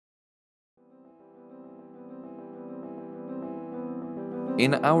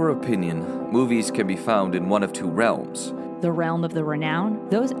In our opinion, movies can be found in one of two realms. The realm of the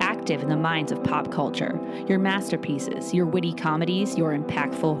renowned, those active in the minds of pop culture. Your masterpieces, your witty comedies, your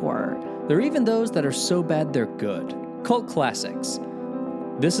impactful horror. There are even those that are so bad they're good. Cult classics.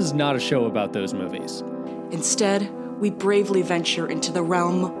 This is not a show about those movies. Instead, we bravely venture into the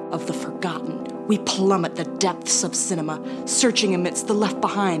realm of the forgotten. We plummet the depths of cinema, searching amidst the left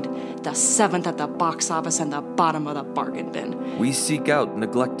behind, the seventh at the box office and the bottom of the bargain bin. We seek out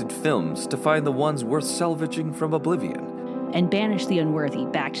neglected films to find the ones worth salvaging from oblivion. And banish the unworthy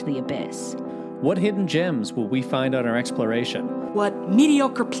back to the abyss. What hidden gems will we find on our exploration? What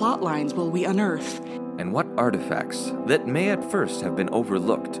mediocre plot lines will we unearth? And what artifacts that may at first have been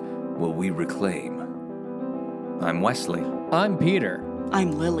overlooked will we reclaim? I'm Wesley. I'm Peter.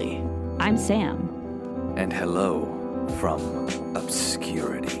 I'm Lily. I'm Sam. And hello from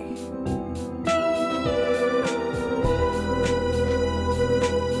Obscurity.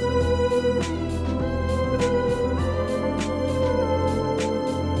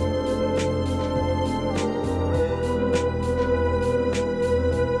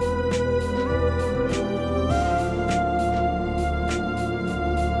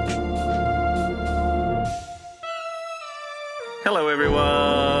 Hello,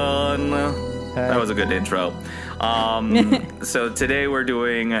 everyone. Hey. That was a good intro. So today we're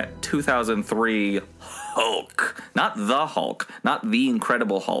doing 2003 Hulk. Not the Hulk, not the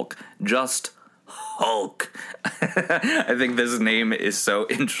Incredible Hulk, just Hulk. I think this name is so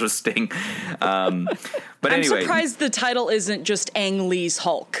interesting. But anyway. I'm surprised the title isn't just Ang Lee's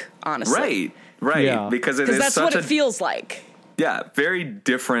Hulk, honestly. Right. Yeah. Because it is That's such what it feels like. Yeah, very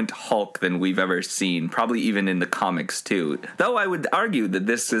different Hulk than we've ever seen, probably even in the comics, too. Though I would argue that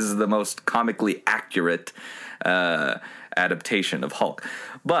this is the most comically accurate adaptation of Hulk.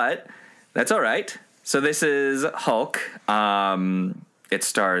 But that's all right. So this is Hulk. It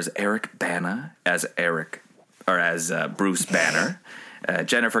stars Eric Bana as Bruce Banner.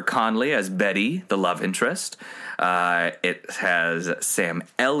 Jennifer Connelly as Betty, the love interest. It has Sam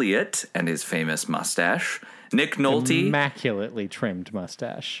Elliott and his famous mustache. Nick Nolte. Immaculately trimmed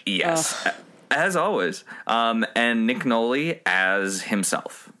mustache. Yes, as always. And Nick Nolte as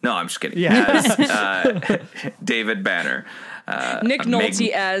himself. No, I'm just kidding. Yeah. As David Banner. Nick Nolte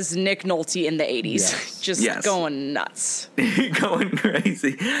as Nick Nolte in the 80s. Yes. Just going nuts. Going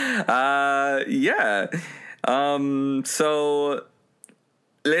crazy. Yeah. So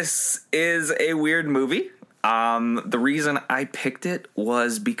this is a weird movie. The reason I picked it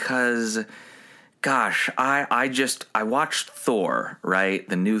was because... Gosh, I watched Thor, right?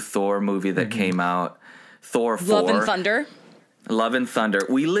 The new Thor movie that came out. Thor 4. Love and Thunder. Love and Thunder.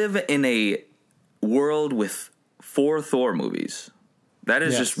 We live in a world with 4 Thor movies. That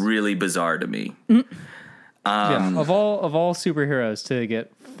is just really bizarre to me. Yeah, of all superheroes to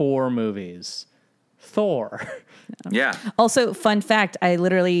get 4 movies, Thor. Yeah. Also, fun fact, I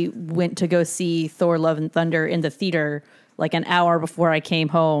literally went to go see Thor Love and Thunder in the theater like an hour before I came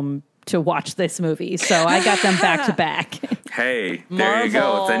home to watch this movie. So I got them back to back. Hey, there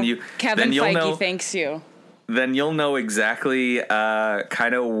Marvel. you go. Kevin you'll Feige know, thanks you. Then you'll know exactly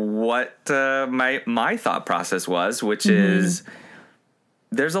kind of what my thought process was, which is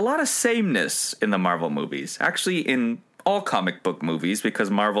there's a lot of sameness in the Marvel movies. Actually, in all comic book movies, because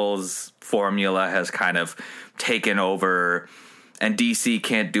Marvel's formula has kind of taken over and DC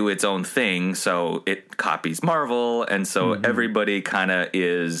can't do its own thing, so it copies Marvel, and so everybody kind of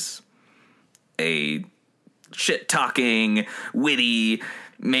is a shit-talking, witty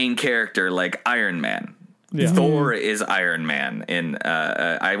main character like Iron Man. Yeah. Thor is Iron Man.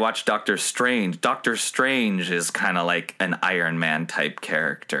 I watched Doctor Strange. Doctor Strange is kind of like an Iron Man type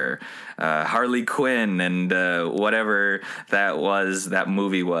character. Harley Quinn and whatever that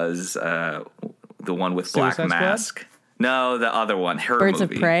movie was, the one with Suicide Black Mask. Squad? No, the other one, her Birds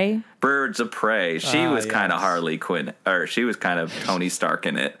movie. of Prey? Birds of Prey. She was kind of yes. Harley Quinn, or she was kind of Tony Stark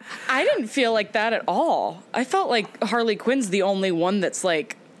in it. I didn't feel like that at all. I felt like Harley Quinn's the only one that's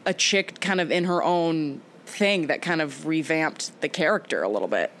like a chick kind of in her own thing that kind of revamped the character a little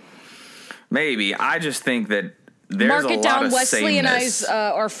bit. Maybe. I just think that there's Mark a it lot down, of Wesley and sameness. I's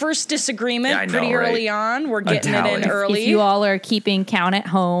our first disagreement Yeah, I know, pretty early right? on. We're getting it in doubt. early. If you all are keeping count at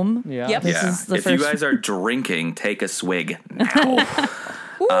home. Yeah. Yep. This Yeah. is the If you first- guys are drinking, take a swig now.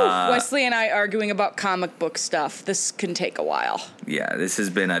 Ooh, Wesley and I arguing about comic book stuff. This can take a while. Yeah, this has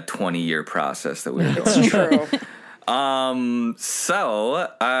been a 20-year process that we've It's gone true. So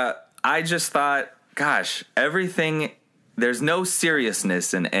I just thought, gosh, everything there's no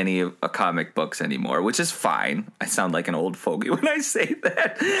seriousness in any of comic books anymore, which is fine. I sound like an old fogey when I say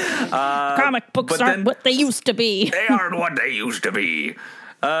that. Comic books aren't what they used to be. They aren't what they used to be.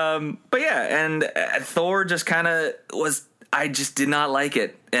 But yeah, and Thor just kind of was, I just did not like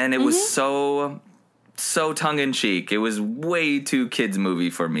it. And it was so tongue-in-cheek. It was way too kids movie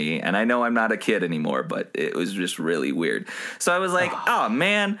for me. And I know I'm not a kid anymore, but it was just really weird. So I was like, oh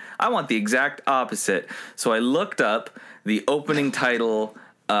man, I want the exact opposite. So I looked up the opening title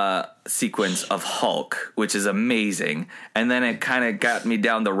sequence of Hulk, which is amazing. And then it kind of got me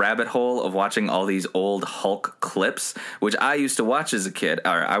down the rabbit hole of watching all these old Hulk clips, which I used to watch as a kid,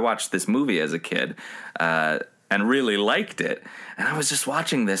 or I watched this movie as a kid, and really liked it. And I was just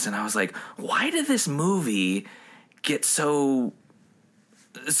watching this and I was like, why did this movie get why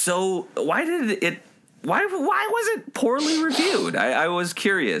was it poorly reviewed? I was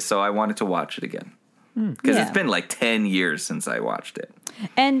curious, so I wanted to watch it again. Because it's been like 10 years since I watched it.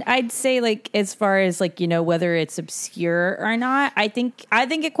 And I'd say, like, as far as, like, you know, whether it's obscure or not, I think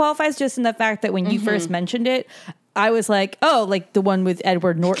it qualifies just in the fact that when you first mentioned it, I was like, oh, like the one with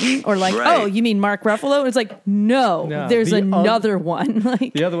Edward Norton, or like, oh, you mean Mark Ruffalo? And it's like, no, there's another one.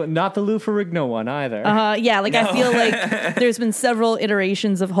 Like the other one, not the Lou Ferrigno one either. Yeah, like I feel like there's been several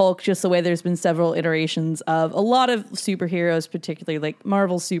iterations of Hulk, just the way there's been several iterations of a lot of superheroes, particularly like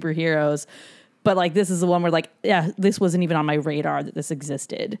Marvel superheroes. But like this is the one where like, yeah, this wasn't even on my radar that this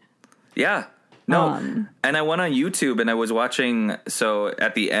existed. Yeah. No. And I went on YouTube and I was watching. So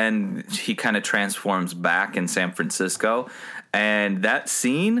at the end, he kind of transforms back in San Francisco. And that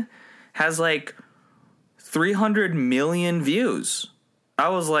scene has like 300 million views. I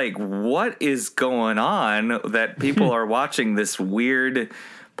was like, what is going on that people are watching this weird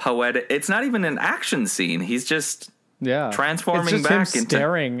poetic? It's not even an action scene. He's just transforming it's just back him into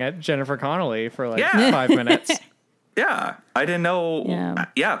staring at Jennifer Connelly for like 5 minutes. Yeah, I didn't know.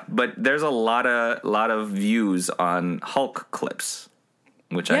 Yeah, but there's a lot of views on Hulk clips,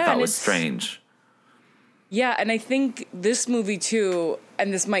 which I thought was strange. Yeah, and I think this movie too,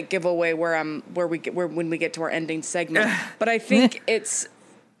 and this might give away when we get to our ending segment, but I think it's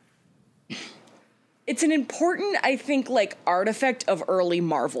an important, I think, like, artifact of early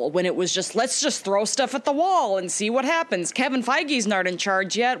Marvel, when it was just, let's just throw stuff at the wall and see what happens. Kevin Feige's not in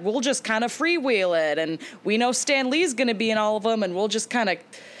charge yet. We'll just kind of freewheel it. And we know Stan Lee's going to be in all of them, and we'll just kind of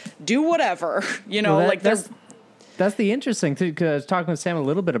do whatever. You know, that's the interesting thing, because I was talking with Sam a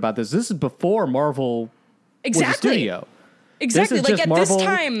little bit about this. This is before Marvel was a studio. Exactly. This is like just at Marvel this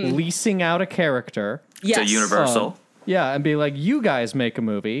time, leasing out a character to Universal. Yeah, and be like, you guys make a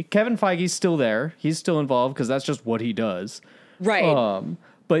movie. Kevin Feige's still there. He's still involved because that's just what he does. Right.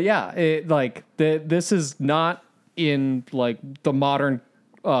 But yeah, this is not in like the modern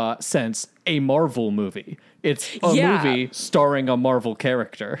sense a Marvel movie. It's a movie starring a Marvel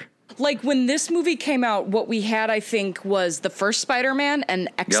character. Like when this movie came out, what we had, I think, was the first Spider-Man and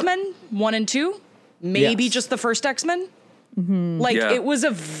X-Men 1 and 2. Maybe just the first X-Men. Mm-hmm. It was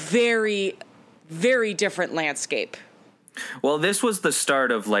a very, very different landscape. Well, this was the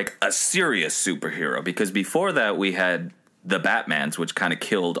start of like a serious superhero, because before that we had the Batmans, which kind of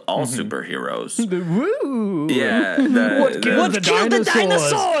killed all superheroes. Yeah. What killed the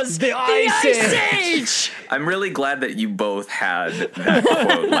dinosaurs? The Ice Age! I'm really glad that you both had that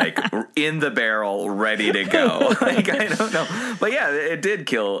quote, like, in the barrel, ready to go. Like, I don't know. But yeah, it did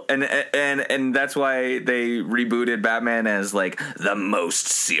kill. And that's why they rebooted Batman as, like, the most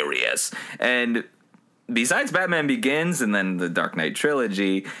serious. And besides Batman Begins and then the Dark Knight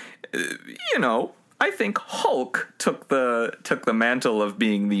trilogy, you know, I think Hulk took the mantle of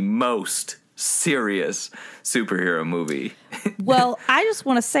being the most serious superhero movie. Well, I just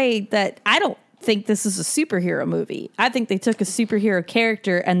want to say that I don't think this is a superhero movie. I think they took a superhero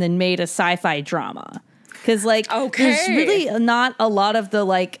character and then made a sci-fi drama. Because, like, there's really not a lot of the,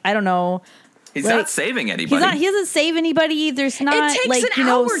 like, I don't know. He's not saving anybody. He doesn't save anybody. There's not, it takes like, an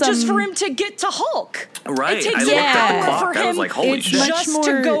hour just for him to get to Hulk. Right. It takes an hour for him I was like, holy shit. just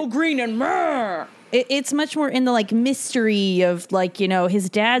to go green and It's much more in the, like, mystery of, like, you know, his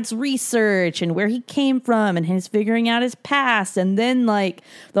dad's research and where he came from and his figuring out his past. And then, like,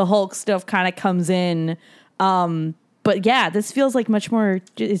 the Hulk stuff kind of comes in. But yeah, this feels like much more,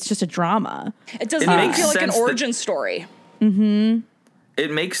 it's just a drama. It doesn't even feel like an origin story. Mm-hmm.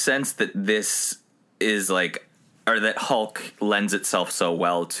 It makes sense that this is like, or that Hulk lends itself so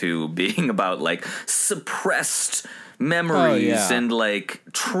well to being about, like, suppressed memories and, like,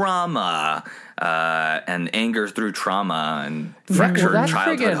 trauma and anger through trauma and fractured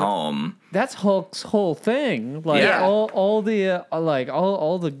childhood home. That's Hulk's whole thing. Like all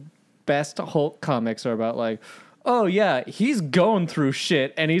the best Hulk comics are about, like, oh yeah, he's going through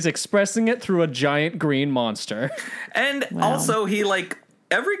shit and he's expressing it through a giant green monster. And also he like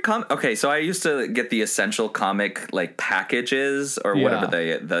every okay, so I used to get the essential comic like packages or whatever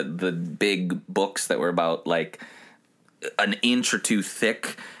the big books that were about like an inch or two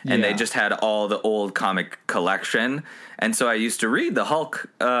thick, and they just had all the old comic collection. And so I used to read the Hulk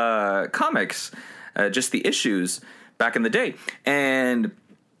comics, just the issues back in the day. And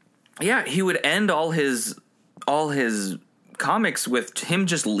yeah, he would end all his comics with him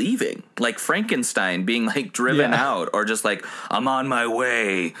just leaving, like Frankenstein being like driven out, or just like, I'm on my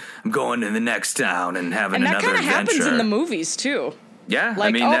way, I'm going to the next town and having another adventure. And that kind of happens in the movies too. Yeah, like,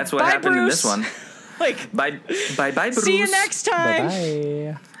 I mean, that's what happened in this one. Like, bye, Bruce. See you next time.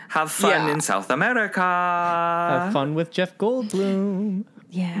 Bye. Have fun in South America. Have fun with Jeff Goldblum.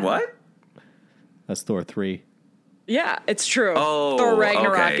 Yeah. What? That's Thor 3. Yeah, it's true. Oh, Thor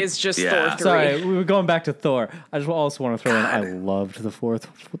Ragnarok is just Thor 3. Sorry, we were going back to Thor. I just also want to throw in, I loved the fourth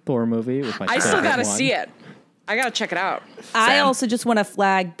Thor movie. With my I still got to see it. I got to check it out. I also just want to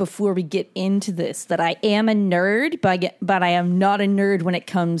flag before we get into this that I am a nerd, but I am not a nerd when it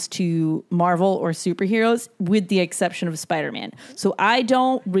comes to Marvel or superheroes, with the exception of Spider-Man. So I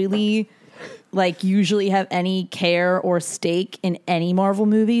don't really like usually have any care or stake in any Marvel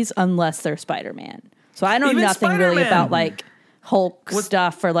movies unless they're Spider-Man. So I know Even nothing Spider-Man. really about like Hulk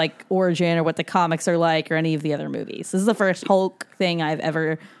stuff or like origin or what the comics are like or any of the other movies. This is the first Hulk thing I've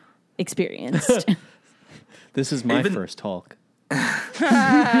ever experienced. This is my first Hulk.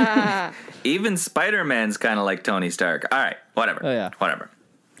 Even Spider-Man's kind of like Tony Stark. All right, whatever. Oh, yeah. Whatever.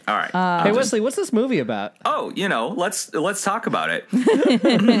 All right. Hey, Wesley, what's this movie about? Oh, let's talk about it.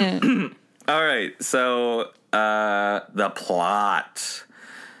 All right, so the plot.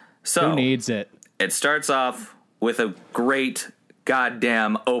 So Who needs it? It starts off with a great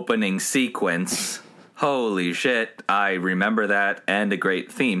goddamn opening sequence. Holy shit, I remember that, and a great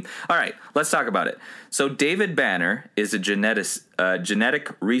theme. All right, let's talk about it. So David Banner is a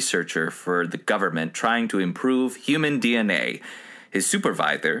genetic researcher for the government trying to improve human DNA. His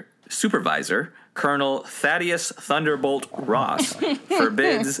supervisor, Colonel Thaddeus Thunderbolt Ross,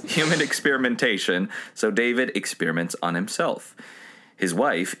 forbids human experimentation, so David experiments on himself. His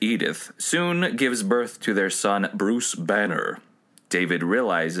wife, Edith, soon gives birth to their son, Bruce Banner. David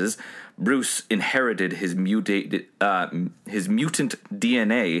realizes Bruce inherited his mutant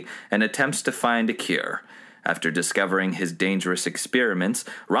DNA and attempts to find a cure. After discovering his dangerous experiments,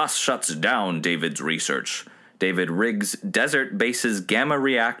 Ross shuts down David's research. David rigs Desert Base's gamma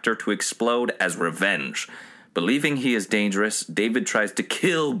reactor to explode as revenge. Believing he is dangerous, David tries to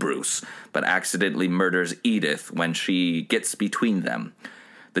kill Bruce, but accidentally murders Edith when she gets between them.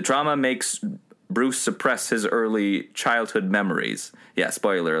 The trauma makes Bruce suppress his early childhood memories. Yeah,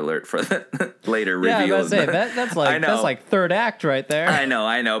 spoiler alert for the later reveal. That's like third act right there. I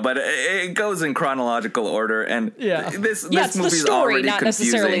know, but it goes in chronological order, and this it's movie's the story, already not confusing.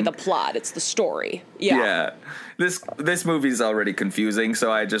 necessarily the plot. It's the story. Yeah. This movie's already confusing,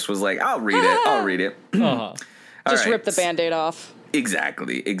 so I just was like, I'll read it. Just rip the Band-Aid off.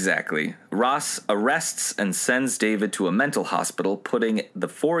 Exactly. Ross arrests and sends David to a mental hospital, putting the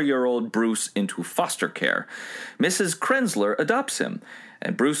 4-year-old Bruce into foster care. Mrs. Krenzler adopts him,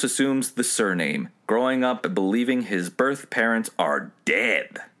 and Bruce assumes the surname, growing up believing his birth parents are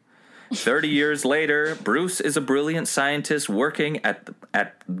dead. 30 years later, Bruce is a brilliant scientist working at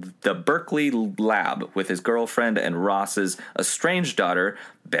the Berkeley lab with his girlfriend and Ross's estranged daughter,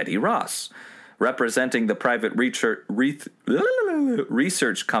 Betty Ross. Representing the private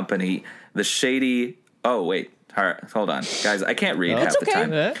research company, the shady... Oh, wait. Hold on. Guys, I can't read half the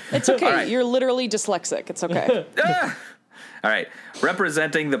time. It's okay. Right. You're literally dyslexic. It's okay. All right.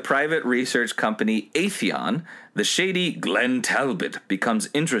 Representing the private research company Atheon, the shady Glenn Talbot becomes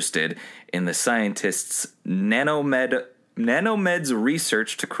interested in the scientist's Nanomed's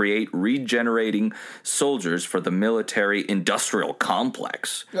research to create regenerating soldiers for the military-industrial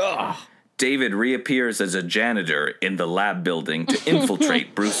complex. Ugh. David reappears as a janitor in the lab building to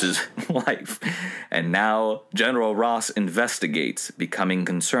infiltrate Bruce's life. And now General Ross investigates, becoming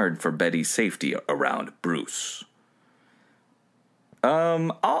concerned for Betty's safety around Bruce.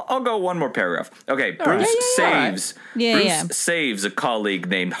 I'll go one more paragraph. Okay, Bruce saves a colleague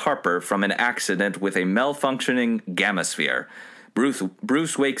named Harper from an accident with a malfunctioning gamma sphere.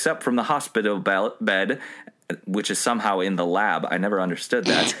 Bruce wakes up from the hospital bed, which is somehow in the lab. I never understood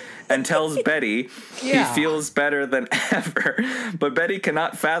that. And tells Betty he feels better than ever. But Betty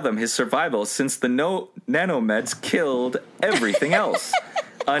cannot fathom his survival since the nanomeds killed everything else.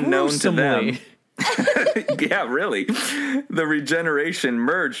 Unknown to them. Yeah, really. The regeneration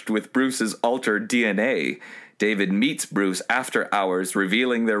merged with Bruce's altered DNA. David meets Bruce after hours,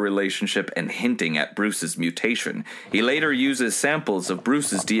 revealing their relationship and hinting at Bruce's mutation. He later uses samples of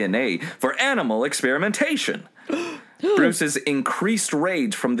Bruce's DNA for animal experimentation. Bruce's increased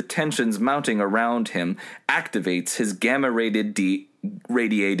rage from the tensions mounting around him activates his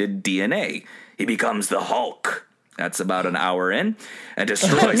gamma-radiated DNA. He becomes the Hulk. That's about an hour in, and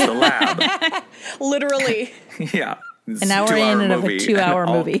destroys the lab. Literally. Yeah. An hour in of a 2-hour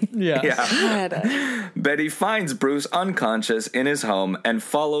movie. Yeah. Betty finds Bruce unconscious in his home and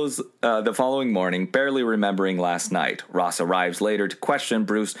follows the following morning, barely remembering last night. Ross arrives later to question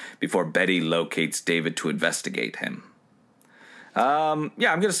Bruce before Betty locates David to investigate him. I'm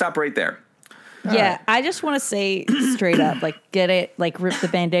going to stop right there. Yeah, I just want to say straight up, like, get it, like, rip the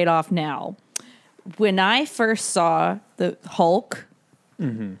Band-Aid off now. When I first saw the Hulk,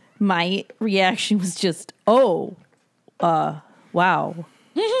 my reaction was just, wow.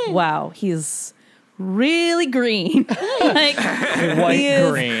 Wow, he's really green. Like,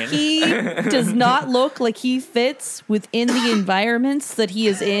 green. He does not look like he fits within the environments that he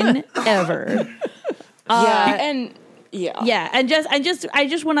is in ever. Yeah, and I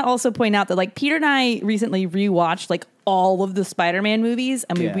just want to also point out that, like, Peter and I recently rewatched like all of the Spider-Man movies,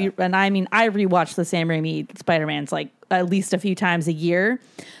 and I rewatch the Sam Raimi Spider-Mans like at least a few times a year.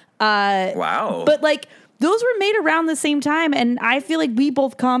 Wow! But like, those were made around the same time, and I feel like we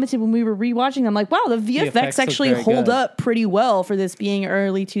both commented when we were rewatching them, like, wow, the VFX actually hold up pretty well for this being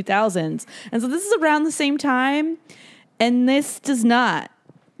early 2000s, and so this is around the same time, and this does not.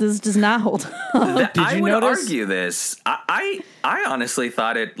 This does not hold up. I would argue this. I honestly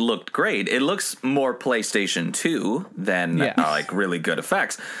thought it looked great. It looks more PlayStation 2 than like really good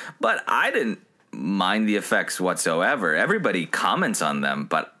effects. But I didn't mind the effects whatsoever. Everybody comments on them,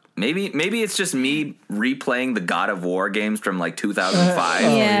 but maybe it's just me replaying the God of War games from like 2005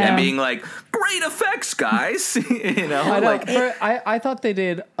 and being like, great effects, guys. You know, I thought they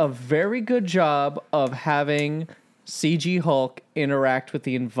did a very good job of having CG Hulk interact with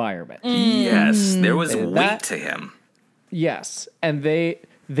the environment. Yes, there was weight to him. Yes, and they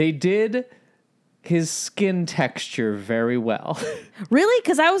did his skin texture very well. Really?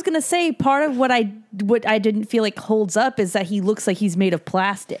 Because I was gonna say part of what I didn't feel like holds up is that he looks like he's made of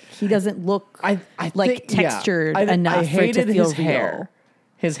plastic. He doesn't look textured enough I for it to hated feel his real. hair.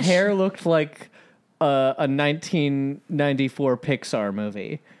 His hair looked like a 1994 Pixar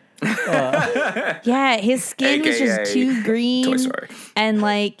movie. Yeah, his skin was just too green. Toy Story. And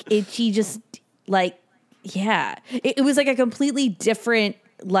like he just like, yeah, it was like a completely different,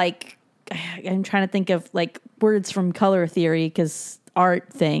 like, I'm trying to think of like words from color theory because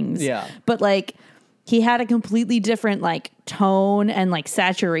art things. Yeah. But like he had a completely different like tone and like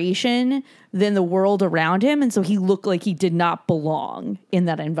saturation than the world around him. And so he looked like he did not belong in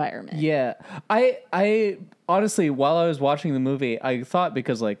that environment. Yeah. I honestly, while I was watching the movie, I thought,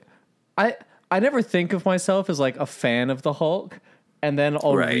 because like, I never think of myself as like a fan of the Hulk, and then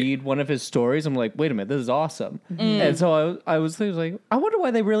I'll read one of his stories. I'm like, wait a minute, this is awesome. And so I was like, I wonder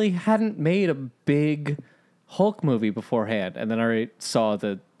why they really hadn't made a big Hulk movie beforehand. And then I saw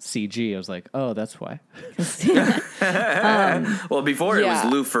the CG. I was like, oh, that's why. Well, before it was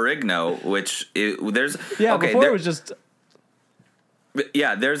Lou Ferrigno, which before it was just.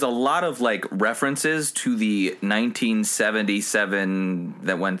 Yeah, there's a lot of like references to the 1977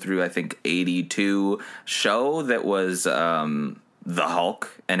 that went through, I think, 82 show that was The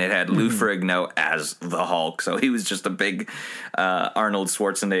Hulk, and it had Lou Ferrigno as the Hulk. So he was just a big Arnold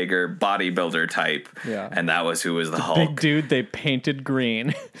Schwarzenegger bodybuilder type, and that was who was the Hulk. Big dude they painted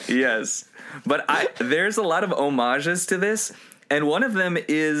green. Yes, but there's a lot of homages to this, and one of them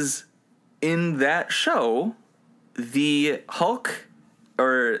is in that show, the Hulk.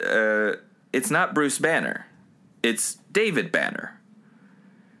 Or it's not Bruce Banner, it's David Banner,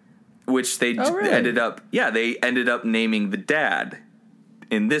 which they ended up naming the dad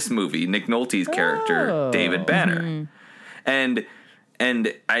in this movie, Nick Nolte's character, David Banner. And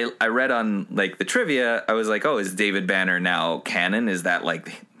I read on like the trivia, I was like, oh, is David Banner now canon? Is that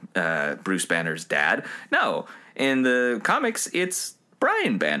like Bruce Banner's dad? No, in the comics it's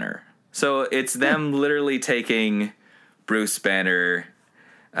Brian Banner. So it's them literally taking Bruce Banner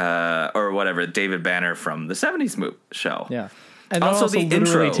or whatever, David Banner from the 70s show. Yeah. And also the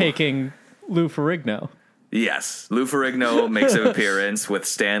intro taking Lou Ferrigno. Yes. Lou Ferrigno makes an appearance with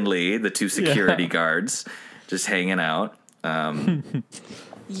Stan Lee, the two security guards, just hanging out.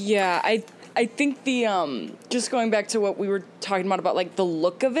 Yeah, I think the just going back to what we were talking about like the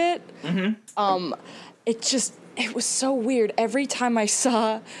look of it, it was so weird. Every time I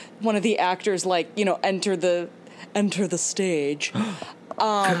saw one of the actors like, enter the stage,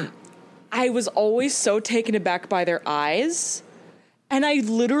 I was always so taken aback by their eyes. And I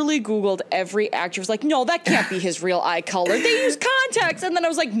literally Googled every actor. I was like, no, that can't be his real eye color. They use contacts. And then I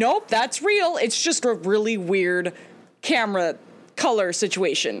was like, nope, that's real. It's just a really weird camera color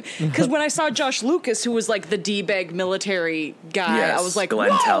situation. Because when I saw Josh Lucas, who was like the D-bag military guy, I was like,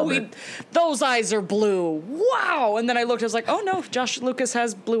 Glenn Talbot. Those eyes are blue. Wow. And then I looked, I was like, oh no, Josh Lucas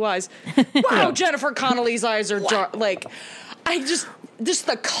has blue eyes. Wow, Jennifer Connelly's eyes are dark. Like, just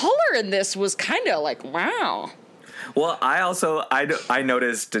the color in this was kind of like, wow. Well, I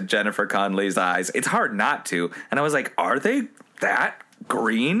noticed Jennifer Connelly's eyes. It's hard not to. And I was like, are they that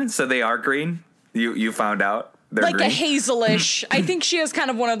green? So they are green? You found out they're like green? A hazelish. I think she has kind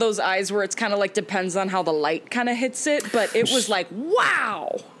of one of those eyes where it's kind of like depends on how the light kind of hits it. But it was like,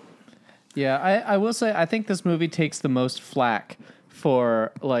 wow. Yeah, I will say I think this movie takes the most flack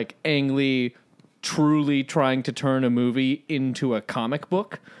for like Ang Lee truly trying to turn a movie into a comic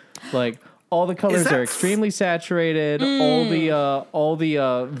book. Like, all the colors are extremely saturated. The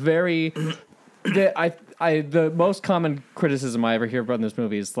most common criticism I ever hear about this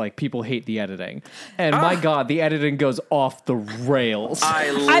movie is like people hate the editing, and my God, the editing goes off the rails. I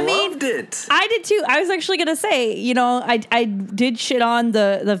loved it. I did too. I was actually gonna say, I did shit on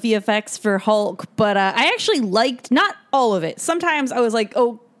the VFX for Hulk, but I actually liked not all of it. Sometimes I was like,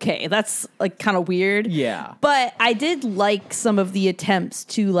 okay, that's like kind of weird. Yeah, but I did like some of the attempts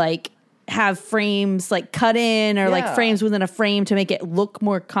to like have frames like cut in or like frames within a frame to make it look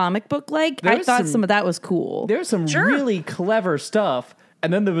more comic book like. I thought some of that was cool. There's some really clever stuff,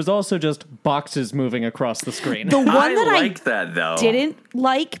 and then there was also just boxes moving across the screen. The one that I liked that though. Didn't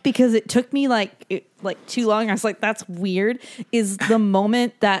like because it took me like too long. I was like, that's weird. Is the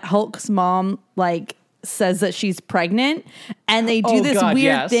moment that Hulk's mom like says that she's pregnant, and they do this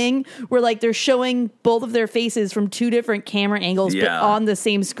weird thing where like they're showing both of their faces from two different camera angles, but on the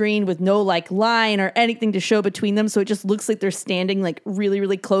same screen with no like line or anything to show between them. So it just looks like they're standing like really,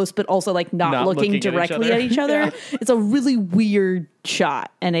 really close, but also like not looking directly at each other. It's a really weird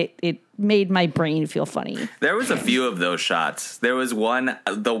shot, and it made my brain feel funny. There was a few of those shots. There was one,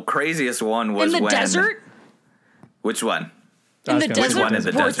 the craziest one was in the desert. Which one? In the desert? Which one in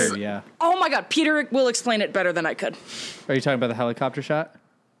the desert? Yeah. Oh my God, Peter will explain it better than I could. Are you talking about the helicopter shot?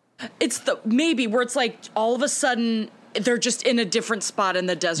 It's where it's like all of a sudden they're just in a different spot in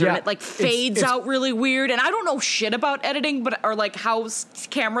the desert and it like fades out really weird. And I don't know shit about editing, or like how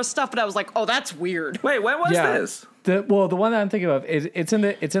camera stuff, but I was like, oh, that's weird. Wait, when was this? The one that I'm thinking of is it's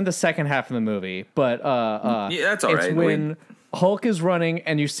in the second half of the movie, but that's all right. It's when Hulk is running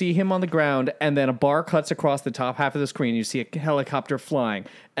and you see him on the ground, and then a bar cuts across the top half of the screen. You see a helicopter flying,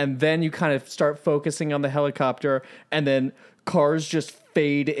 and then you kind of start focusing on the helicopter, and then cars just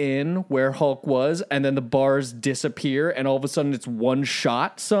fade in where Hulk was, and then the bars disappear, and all of a sudden it's one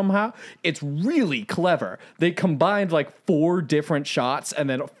shot somehow. It's really clever. They combined like 4 different shots and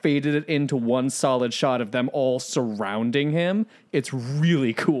then faded it into one solid shot of them all surrounding him. It's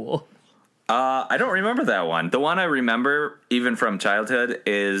really cool. I don't remember that one. The one I remember, even from childhood,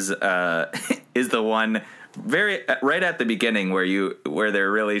 is the one right at the beginning where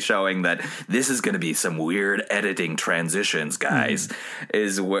they're really showing that this is going to be some weird editing transitions, guys.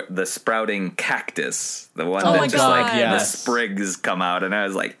 Is the sprouting cactus, the one that just the sprigs come out, and I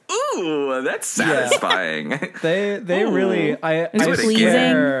was like, ooh, that's satisfying. They really I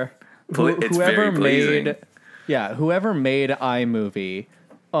swear it's very pleasing. Whoever made iMovie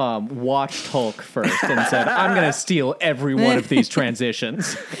watched Hulk first and said, I'm going to steal every one of these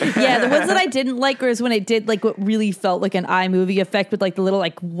transitions. Yeah, the ones that I didn't like was when it did like what really felt like an iMovie effect with like the little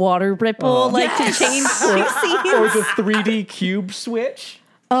like water ripple to change scenes. Or the 3D cube switch.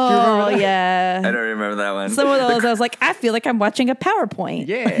 Oh, yeah. I don't remember that one. Some of those, I was like, I feel like I'm watching a PowerPoint.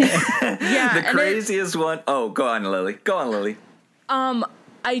 Yeah. The craziest one. Oh, go on, Lily.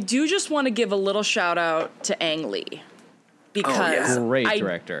 I do just want to give a little shout out to Ang Lee. Because great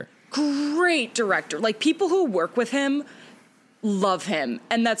director. Like, people who work with him love him.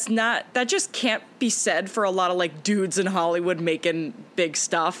 And that just can't be said for a lot of like dudes in Hollywood making big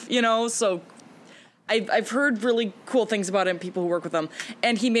stuff, So I've heard really cool things about him, people who work with him.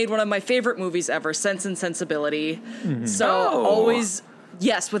 And he made one of my favorite movies ever, Sense and Sensibility. Mm-hmm. So always,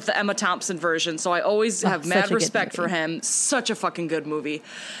 with the Emma Thompson version. So I always have mad respect for him. Such a fucking good movie.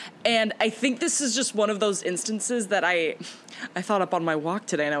 And I think this is just one of those instances that I thought up on my walk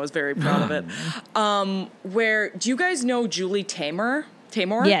today, and I was very proud of it. Where, do you guys know Julie Taymor?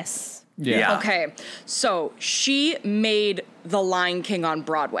 Yes. Yeah. Okay, so she made The Lion King on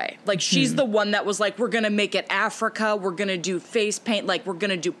Broadway. Like, she's the one that was like, we're going to make it Africa. We're going to do face paint. Like, we're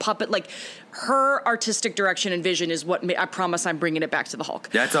going to do puppet. Like, her artistic direction and vision is what I promise I'm bringing it back to the Hulk.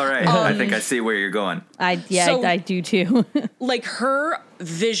 That's all right. I think I see where you're going. I do too. Like, her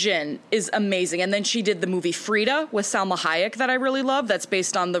vision is amazing. And then she did the movie Frida with Salma Hayek that I really love. That's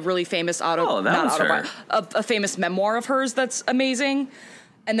based on the really famous a famous memoir of hers that's amazing.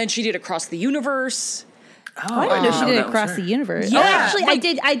 And then she did Across the Universe. Oh, I didn't know she did Across the Universe. Yeah, oh, actually,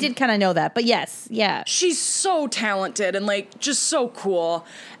 I did kind of know that, but yes, yeah. She's so talented and like just so cool.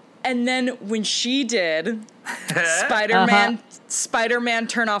 And then when she did Spider-Man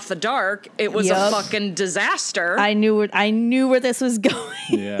Turn Off the Dark, it was a fucking disaster. I knew where this was going.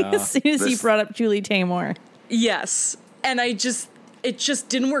 Yeah. As soon as he brought up Julie Taymor. Yes, and it just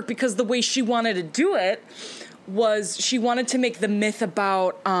didn't work because the way she wanted to do it was she wanted to make the myth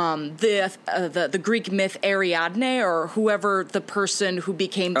about the Greek myth Ariadne, or whoever the person who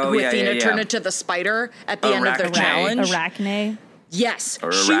became Athena turned into the spider at the end of their challenge. Arachne. Yes,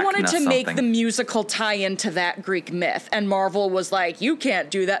 she wanted to make the musical tie into that Greek myth, and Marvel was like, you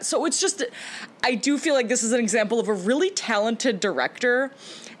can't do that. So it's just, I do feel like this is an example of a really talented director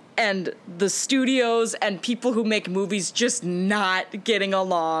and the studios and people who make movies just not getting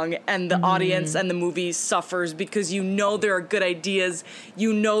along, and the audience and the movie suffers because there are good ideas.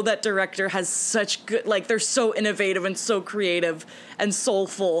 That director has such good, like, they're so innovative and so creative and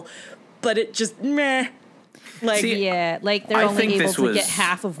soulful, but it just meh. Like, like they're only able to get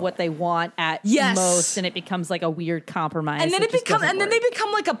half of what they want at most, and it becomes like a weird compromise. And then they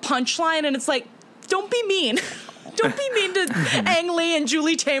become like a punchline, and it's like, don't be mean. Don't be mean to Ang Lee and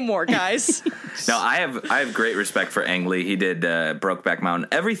Julie Taymor, guys. No, I have great respect for Ang Lee. He did Brokeback Mountain.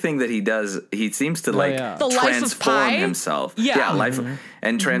 Everything that he does, he seems to The Life of Pi? himself. Yeah, life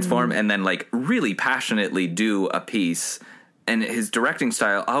and transform, and then like really passionately do a piece. And his directing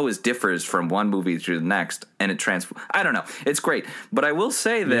style always differs from one movie to the next, and it transforms. I don't know. It's great, but I will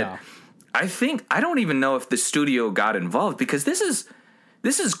say that I don't even know if the studio got involved, because this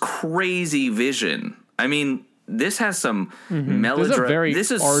is crazy vision. I mean, this has some melodrama.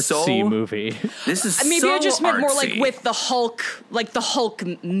 This is a very artsy movie. This is maybe so I just meant more artsy. like with the Hulk, like the Hulk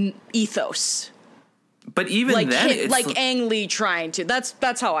ethos. But even like then, it's like Ang Lee trying to.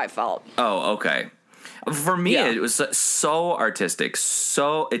 That's how I felt. Oh, okay. For me, it was so artistic.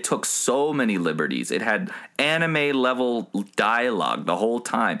 It took so many liberties. It had anime level dialogue the whole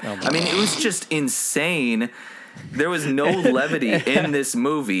time. I mean, it was just insane. There was no levity in this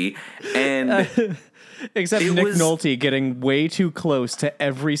movie, and except Nick Nolte getting way too close to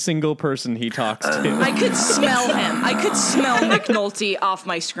every single person he talks to. I could smell him. I could smell Nick Nolte off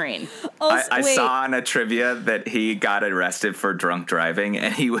my screen. I saw on a trivia that he got arrested for drunk driving,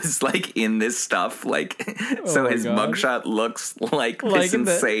 and he was like in this stuff, like so his mugshot looks like this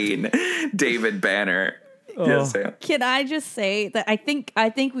insane David Banner. Yes, Sam. Can I just say that I think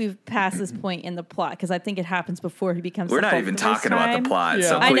we've passed this point in the plot, because I think it happens before he becomes. We're not even talking about the plot,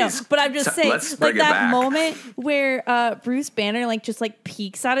 so please. I know, but I'm just saying, let's bring like it that back. moment where Bruce Banner just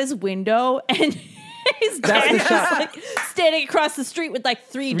peeks out his window and. His dad is like standing across the street with like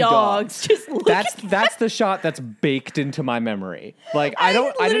three dogs. Just that's the shot that's baked into my memory. Like I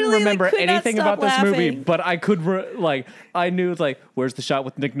didn't remember anything about this movie, but I could I knew where's the shot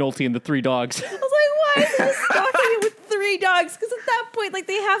with Nick Nolte and the three dogs. I was like, why is he stalking it with three dogs? Because at that point,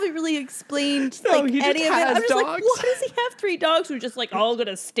 they haven't really explained any of it. I'm just like, why does he have three dogs who are just all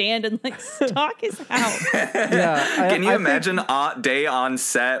gonna stand and stalk his house? Can you imagine a day on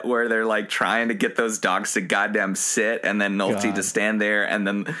set where they're trying to get those dogs to goddamn sit, and then Nolte to stand there, and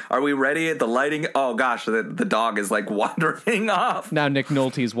then are we ready at the lighting? Oh gosh, the dog is wandering off. Now Nick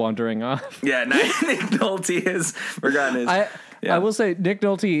Nolte's wandering off. Yeah, Nick Nolte is forgotten his. I will say Nick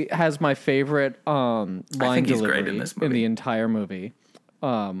Nolte has my favorite line delivery in the entire movie.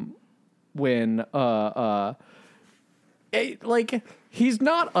 When he's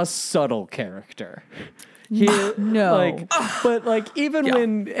not a subtle character. No. But even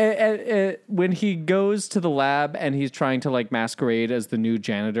when he goes to the lab and he's trying to masquerade as the new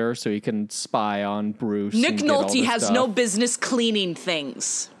janitor so he can spy on Bruce. Nick Nolte has no business cleaning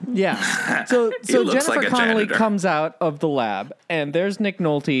things. Yeah. So Jennifer Connelly comes out of the lab, and there's Nick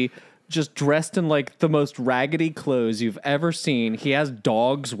Nolte just dressed in the most raggedy clothes you've ever seen. He has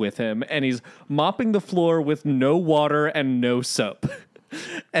dogs with him, and he's mopping the floor with no water and no soap.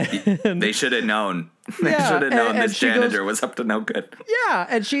 And they should have known. They should have known this janitor was up to no good. Yeah,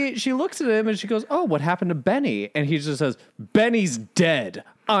 and she looks at him and she goes, "Oh, what happened to Benny?" And he just says, "Benny's dead.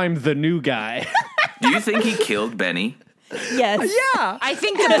 I'm the new guy." Do you think he killed Benny? Yes. Yeah. I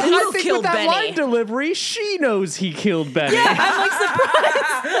think the I poodle think killed with that Benny. line delivery, she knows he killed Benny. Yeah, I'm like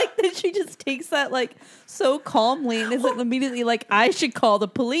surprised like that she just takes that like so calmly and isn't immediately like, I should call the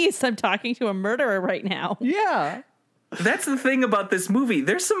police. I'm talking to a murderer right now. Yeah. That's the thing about this movie.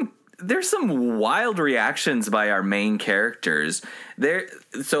 There's some wild reactions by our main characters.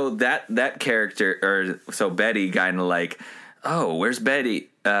 So that character, so Betty kind of like, oh, where's Benny?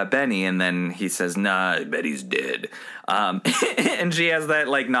 And then he says, nah, Betty's dead. And she has that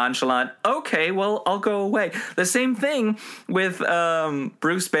like nonchalant, okay, well, I'll go away. The same thing with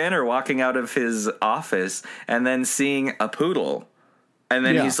Bruce Banner walking out of his office and then seeing a poodle. And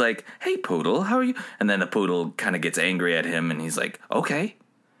then he's like, hey, poodle, how are you? And then the poodle kind of gets angry at him and he's like, okay.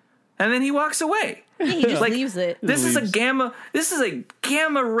 And then he walks away. Yeah, he just leaves it. This is a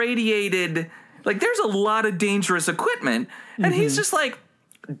gamma radiated, like there's a lot of dangerous equipment. And he's just like,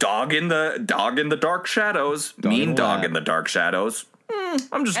 dog in the dark shadows, mean dog in the dark shadows.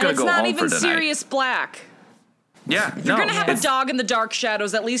 I'm just going to go home for tonight. And it's not even Sirius Black. Yeah, if you're going to have a dog in the dark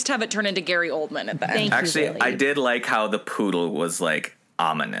shadows, at least have it turn into Gary Oldman at the end. Actually, I did like how the poodle was like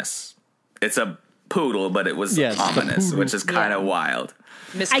ominous. It's a poodle, but it was ominous, which is kind of wild.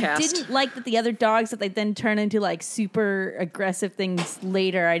 Miscast. I didn't like that the other dogs that they then turn into like super aggressive things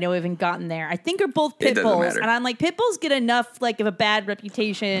later. I know we haven't gotten there. I think are both pit bulls, and I'm like, pit bulls get enough like of a bad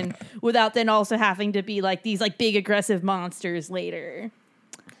reputation without then also having to be like these like big aggressive monsters later.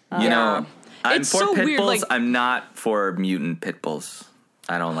 You know, I'm for pit bulls. Like, I'm not for mutant pit bulls.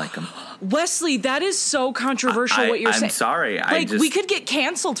 I don't like them. Wesley, that is so controversial what you're saying. I'm sorry. Like, we could get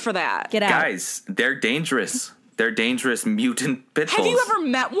canceled for that. Get out. Guys, they're dangerous. They're dangerous mutant pit bulls. Have you ever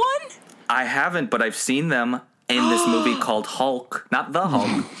met one? I haven't, but I've seen them in this movie called Hulk. Not the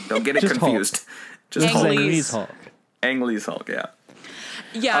Hulk. Don't get it confused. Hulk. Just Hulk. Ang Lee's Hulk. Ang Lee's Hulk, yeah.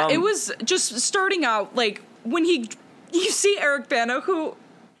 Yeah, it was just starting out, like, when you see Eric Bana, who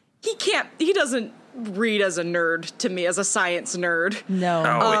he doesn't read as a nerd to me, as a science nerd. No.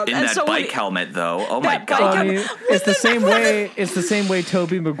 Oh, in that bike helmet, though. Oh my god! I mean, it's the same way. It's the same way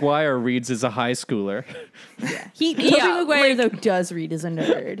Tobey Maguire reads as a high schooler. Yeah, Tobey Maguire though does read as a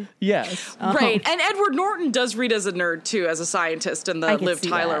nerd. Yes, right. And Edward Norton does read as a nerd too, as a scientist in the Liv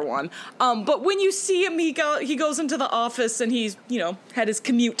Tyler one. But when you see him, he goes into the office and he's had his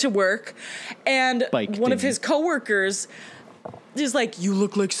commute to work, and one of his coworkers is like, you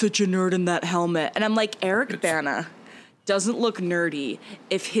look like such a nerd in that helmet. And I'm like, Eric Bana doesn't look nerdy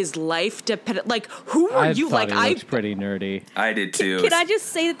if his life depended. Like, who are you? Like, he looks pretty nerdy. I did too. Can I just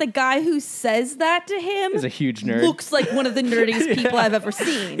say that the guy who says that to him is a huge nerd? Looks like one of the nerdiest people I've ever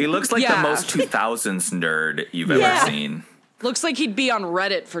seen. He looks like the most 2000s nerd you've ever seen. Looks like he'd be on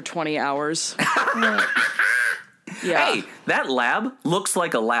Reddit for 20 hours. Yeah. Hey, that lab looks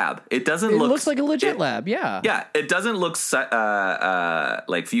like a lab. It looks like a legit lab. Yeah. Yeah. It doesn't look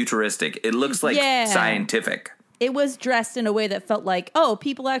like futuristic. It looks like scientific. It was dressed in a way that felt like, oh,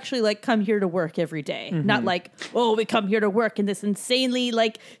 people actually like come here to work every day. Not like, oh, we come here to work in this insanely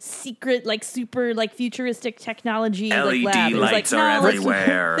like secret, like super like futuristic technology LED like lab. lights are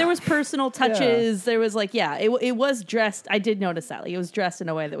everywhere. There was personal touches. There was like, it was dressed. I did notice that. Like, it was dressed in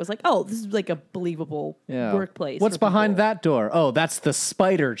a way that was like, oh, this is like a believable workplace. What's behind that door? Oh, that's the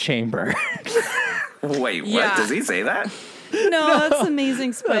spider chamber. Wait, what? Does he say that? No, that's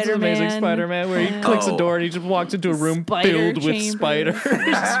Amazing Spider-Man. That's Amazing Spider-Man, where he clicks a door and he just walks into a room filled with spiders for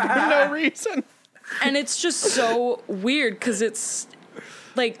no reason. And it's just so weird because it's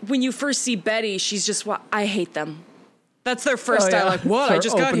like when you first see Betty, she's just, I hate them. That's their first dialogue. What? I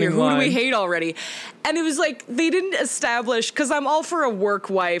just got here. Who do we hate already? And it was like they didn't establish, because I'm all for a work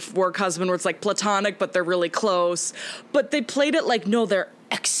wife, work husband, where it's like platonic, but they're really close. But they played it like, no, they're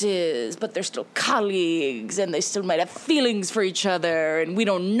exes, but they're still colleagues, and they still might have feelings for each other, and we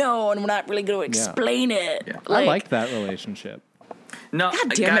don't know, and we're not really going to explain it. Yeah. I like that relationship. No, God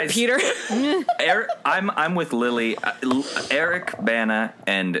damn it, Peter. I'm with Lily. Eric Bana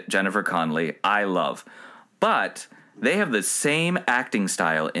and Jennifer Connelly, I love. But they have the same acting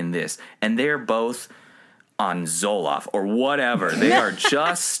style in this, and they're both on Zoloft or whatever. They are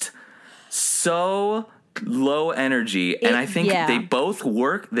just so low energy, and I think they both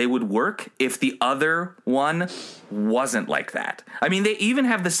work. They would work if the other one wasn't like that. I mean, they even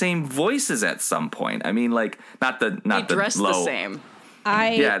have the same voices at some point. I mean, like not the dress low. The same.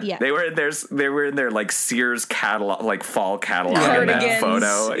 They were in their like Sears catalog, like fall catalog in that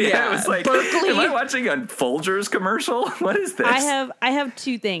photo. Yeah, it was like, Berkeley. Am I watching a Folgers commercial? What is this? I have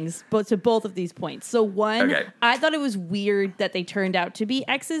two things, but to both of these points. So one, I thought it was weird that they turned out to be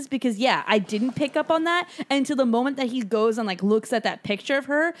exes because I didn't pick up on that until the moment that he goes and like looks at that picture of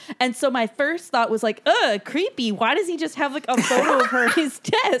her, and so my first thought was like, creepy. Why does he just have like a photo of her at his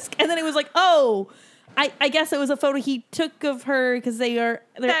desk? And then it was like, I guess it was a photo he took of her because they're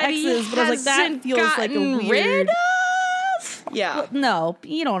exes, but I was like, that feels like a weird. Yeah. Well, no,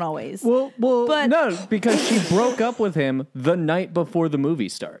 you don't always. Well, but no, because she broke up with him the night before the movie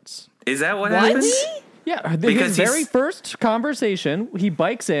starts. Is that what happened? Yeah, because his very first conversation, he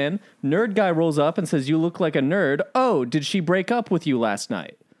bikes in, nerd guy rolls up and says, "You look like a nerd. Oh, did she break up with you last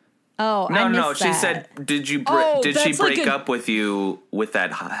night?" Oh, no. She said, "Did she break up with you with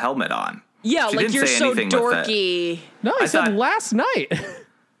that helmet on?" Yeah, she like you're so dorky. No, I said last night.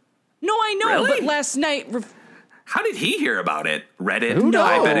 No, I know, really? but last night. How did he hear about it? Reddit? Who knows?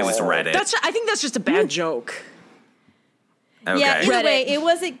 I bet it was Reddit. I think that's just a bad joke. Okay. Yeah, either way, it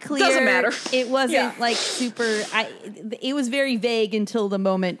wasn't clear. Doesn't matter. It wasn't like super. It was very vague until the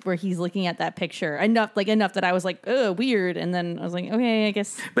moment where he's looking at that picture. Enough that I was like, oh, weird. And then I was like, okay, I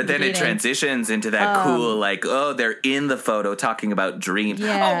guess. But then it transitions into that cool, like, oh, they're in the photo talking about dreams.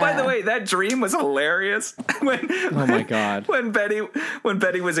 Yeah. Oh, by the way, that dream was hilarious. Oh my God. When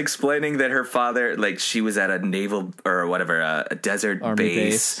Betty was explaining that her father, like, she was at a naval or whatever, a desert Army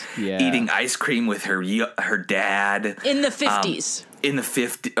base. Yeah. eating ice cream with her dad In the 50s. In the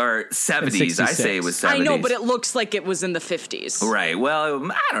 50s or 70s, I say it was 70s. I know, but it looks like it was in the 50s. Right. Well,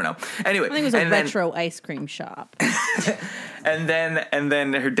 I don't know. Anyway, I think it was a retro ice cream shop. and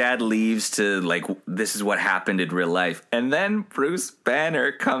then her dad leaves to like, this is what happened in real life. And then Bruce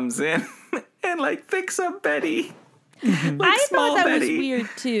Banner comes in and like picks up Betty. Like I thought that Betty. was weird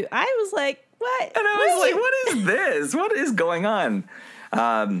too. I was like, what? And I was like, what is this? What is going on?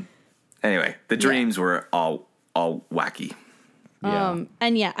 Anyway, the dreams were all wacky. And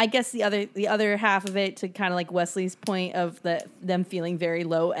I guess the other half of it, to kind of like Wesley's point of them feeling very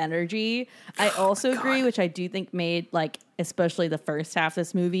low energy, I also agree, which I do think made like especially the first half of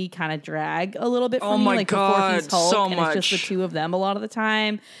this movie kind of drag a little bit for me, like before he's Hulk, so and much. it's just the two of them a lot of the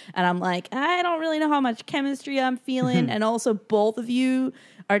time, and I'm like, I don't really know how much chemistry I'm feeling, and also both of you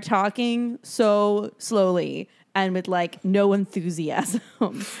are talking so slowly and with like no enthusiasm.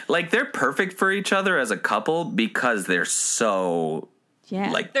 Like they're perfect for each other as a couple because they're so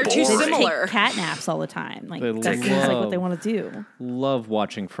like they're boring. too They similar. take cat naps all the time. Like They that seems like what they want to do. Love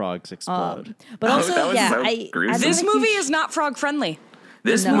watching frogs explode. But also, that was so gruesome. This movie is not frog friendly.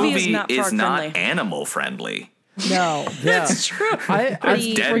 This No. movie is not is frog not friendly. animal friendly. No. That's true. There's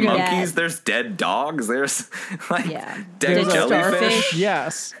Pretty dead forget. monkeys. There's dead dogs. There's like Yeah. dead There's a jellyfish. starfish.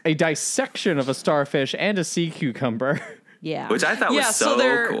 Yes, a dissection of a starfish and a sea cucumber. Yeah. Which I thought was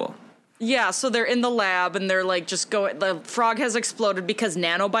so cool. Yeah, so they're in the lab and they're like the frog has exploded because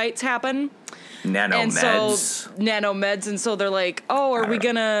nanobites happen. Nanomeds. And so they're like, oh, what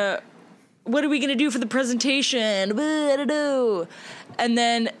are we gonna do for the presentation? And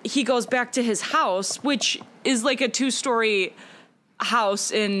then he goes back to his house, which is like a 2-story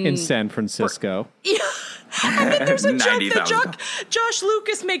house in San Francisco. Yeah. And then there's a joke that $90,000. Josh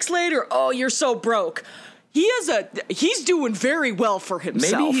Lucas makes later. Oh, you're so broke. He's doing very well for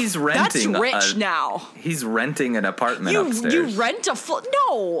himself. Maybe he's renting. That's rich now. He's renting an apartment upstairs. You rent a full...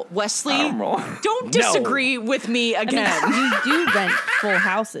 No, Wesley. Don't disagree with me again. You do rent full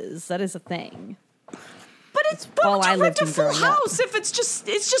houses. That is a thing. But it's All I to lived rent a in full growing up. house if it's just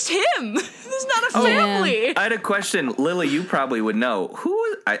him. There's not a family. I had a question, Lily. You probably would know who.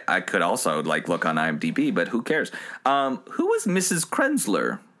 I could also like look on IMDb, but who cares? Who was Mrs.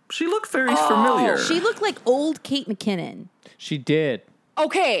 Krenzler? She looked very familiar. She looked like old Kate McKinnon. She did.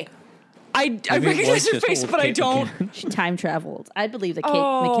 Okay. I Maybe it was recognize her just face, old but I Kate don't. McKinnon. She time traveled. I believe that Kate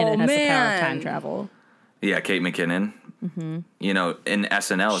McKinnon has the power of time travel. Yeah, Kate McKinnon. Mm-hmm. You know, in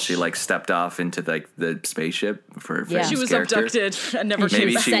SNL, she like stepped off into like the spaceship for her Yeah. She was character. abducted and never And came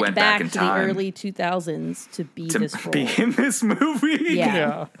Maybe back. she sent went back in to time. the early 2000s to be to this role. be in this movie.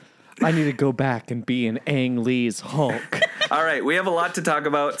 Yeah. I need to go back and be in Ang Lee's Hulk. All right, we have a lot to talk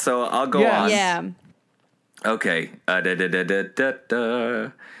about, so I'll go Yeah. on. Yeah. Okay. And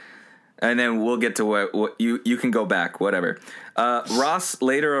then we'll get to what you can go back, whatever. Ross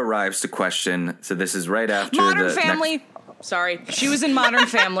later arrives to question. So this is right after Modern Family. Sorry, she was in Modern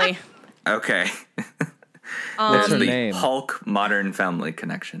Family. Okay. What's her the name? Hulk Modern Family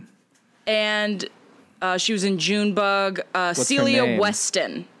connection. And she was in Junebug. Celia name?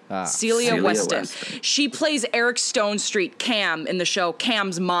 Weston. Celia Weston. She plays Eric Stone Street, Cam, in the show,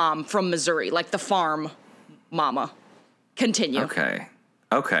 Cam's mom from Missouri, like the farm mama. Continue. Okay.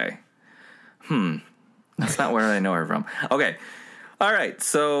 That's not where I know her from. Okay. All right.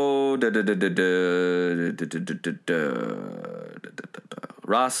 So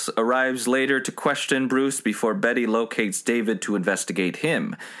Ross arrives later to question Bruce before Betty locates David to investigate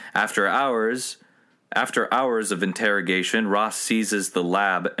him. After hours of interrogation, Ross seizes the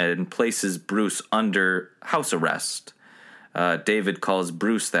lab and places Bruce under house arrest. David calls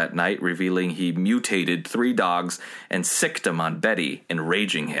Bruce that night, revealing he mutated 3 dogs and sicked them on Betty,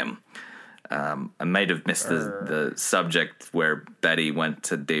 enraging him. I might have missed the subject where Betty went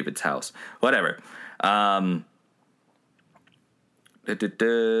to David's house. Whatever.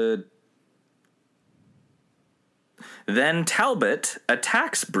 Then Talbot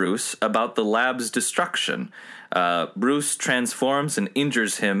attacks Bruce about the lab's destruction. Bruce transforms and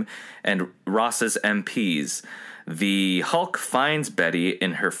injures him and Ross's MPs. The Hulk finds Betty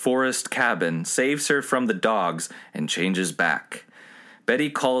in her forest cabin, saves her from the dogs, and changes back.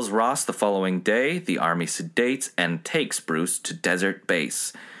 Betty calls Ross the following day. The army sedates and takes Bruce to Desert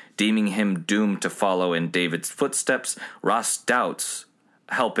Base. Deeming him doomed to follow in David's footsteps, Ross doubts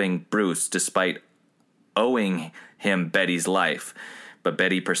helping Bruce despite owing him Betty's life. But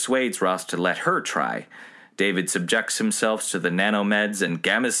Betty persuades Ross to let her try. David subjects himself to the nanomeds and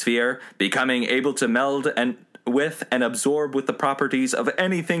gammasphere, becoming able to meld with and absorb with the properties of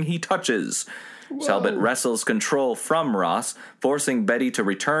anything he touches. Whoa. Talbot wrestles control from Ross, forcing Betty to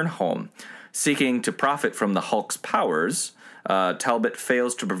return home. Seeking to profit from the Hulk's powers, Talbot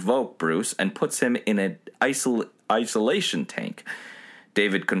fails to provoke Bruce and puts him in an isolation tank.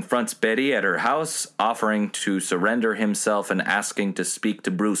 David confronts Betty at her house, offering to surrender himself and asking to speak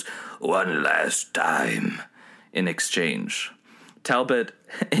to Bruce one last time in exchange. Talbot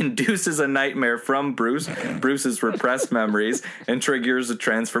induces a nightmare from Bruce's repressed memories, and triggers a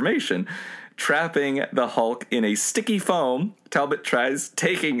transformation. Trapping the Hulk in a sticky foam, Talbot tries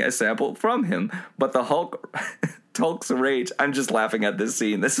taking a sample from him, but the Hulk's rage, I'm just laughing at this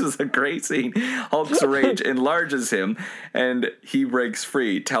scene. This is a great scene. Hulk's rage enlarges him, and he breaks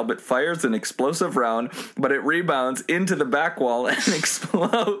free. Talbot fires an explosive round, but it rebounds into the back wall and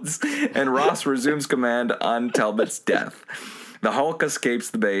explodes, and Ross resumes command on Talbot's death. The Hulk escapes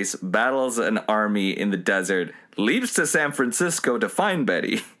the base, battles an army in the desert, leaps to San Francisco to find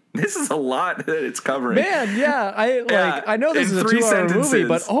Betty. This is a lot that it's covering. Man, yeah. I know this is a 2-hour movie,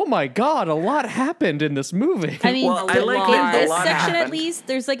 but oh my God, a lot happened in this movie. I mean, I like in this section happened. at least,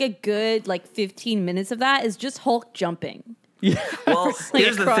 there's like a good 15 minutes of that is just Hulk jumping. Yeah. Well,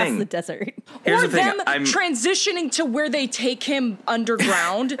 here's the across thing. the desert. Here's or the thing. them transitioning to where they take him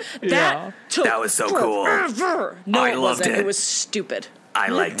underground. That was so cool. No, I it loved wasn't. it. It was stupid. I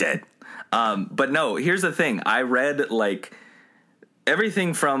liked it. But no, here's the thing. I read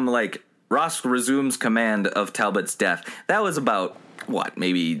everything from Ross resumes command of Talbot's death. That was about what,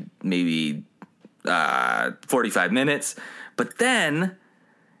 maybe 45 minutes. But then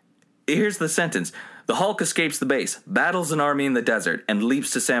here's the sentence. The Hulk escapes the base, battles an army in the desert, and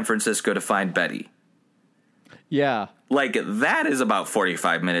leaps to San Francisco to find Betty. Yeah. That is about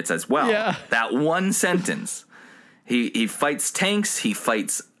 45 minutes as well. Yeah. That one sentence. He fights tanks, he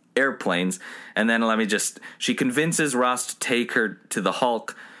fights airplanes, and then she convinces Ross to take her to the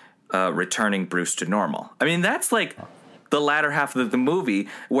Hulk, returning Bruce to normal. I mean, that's the latter half of the movie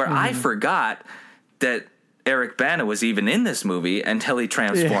where I forgot that Eric Bana was even in this movie until he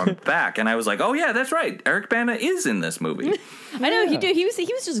transformed back, and I was like, "Oh yeah, that's right. Eric Bana is in this movie." I know he did. He was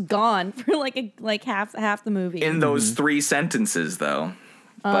just gone for half the movie. In those 3 sentences, though.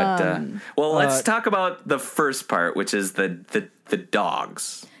 But let's talk about the first part, which is the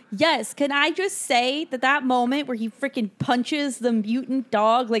dogs. Yes, can I just say that moment where he freaking punches the mutant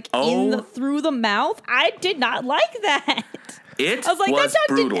dog through the mouth? I did not like that. I was like, that dog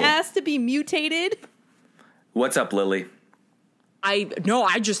brutal. didn't ask to be mutated. What's up, Lily?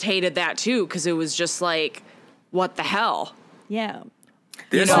 I just hated that too, because it was just what the hell? Yeah.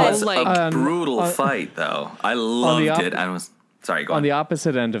 This was a brutal fight, though. I loved it. Sorry, go on. On the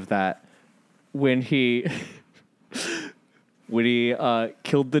opposite end of that, when he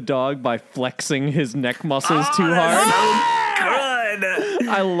killed the dog by flexing his neck muscles too hard. So good.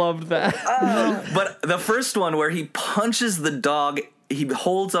 I loved that. But the first one where he punches the dog, he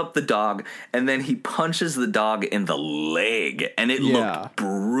holds up the dog, and then he punches the dog in the leg, and it looked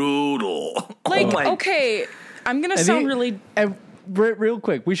brutal. Okay, I'm going to sound really... Real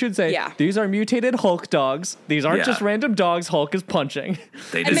quick, we should say these are mutated Hulk dogs. These aren't just random dogs Hulk is punching.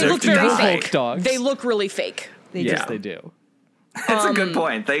 They look deserve to very die. fake. Hulk dogs. They look really fake. Yes, they do. That's a good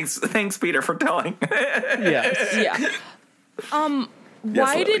point. Thanks, Peter, for telling. Yes. Yeah.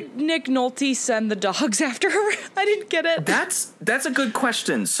 Why did Nick Nolte send the dogs after her? I didn't get it. That's a good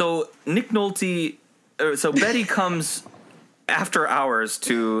question. So Nick Nolte, so Betty comes after hours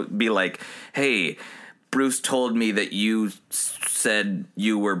to be like, "Hey, Bruce told me that you said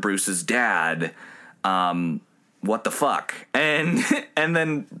you were Bruce's dad. What the fuck?" And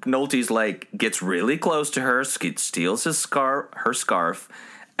then Nolte's like gets really close to her, steals her scarf,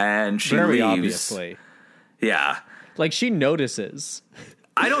 and she Very leaves. obviously. Yeah. Like, she notices.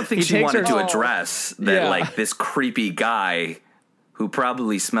 I don't think she wanted to address that, like, this creepy guy who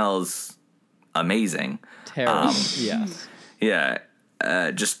probably smells amazing. Terrible. Yes. Yeah.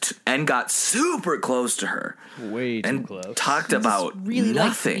 And got super close to her. Way too close. Talked about Really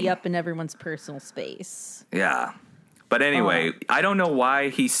likes to nothing. be up in everyone's personal space. Yeah. But anyway, I don't know why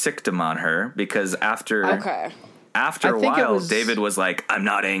he sicked him on her, because after a while, David was like, "I'm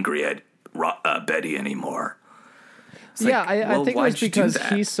not angry at Betty anymore." Yeah, I think it was because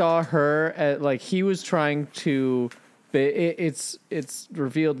he saw her at, like, he was trying to. It's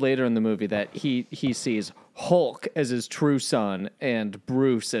revealed later in the movie that he sees Hulk as his true son and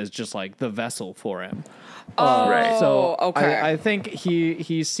Bruce as just like the vessel for him. Right. So okay. I think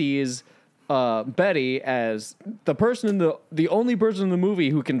he sees Betty as the person the only person in the movie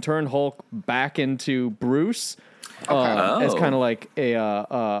who can turn Hulk back into Bruce, as kind of like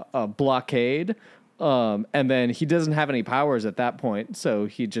a blockade. And then he doesn't have any powers at that point, so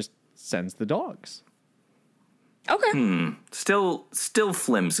he just sends the dogs. Okay. Still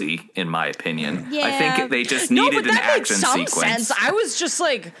flimsy, in my opinion. Yeah. I think they just needed an action some sequence. sense. I was just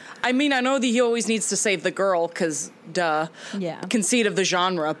like, I mean, I know that he always needs to save the girl because, duh, conceit of the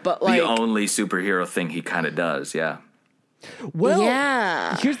genre, but like, the only superhero thing he kind of does, yeah. Well,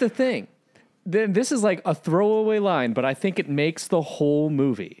 yeah. Here's the thing. This is like a throwaway line, but I think it makes the whole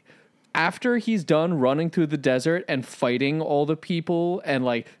movie. After he's done running through the desert and fighting all the people and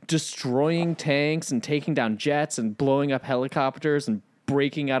like destroying tanks and taking down jets and blowing up helicopters and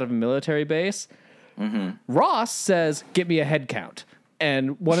breaking out of a military base, Ross says, "Get me a head count."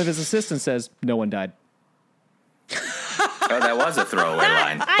 And one of his assistants says, "No one died." Oh, that was a throwaway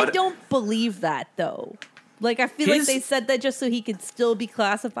line. I don't believe that, though. Like, I feel like they said that just so he could still be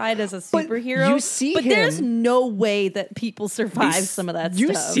classified as a superhero. You see but him, there's no way that people survive some of that you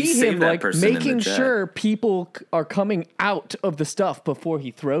stuff. see He him saved that like person in the making jet. sure people are coming out of the stuff before he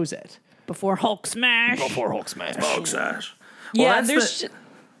throws it. Before Hulk smash. Hulk smash. yeah, Well, there's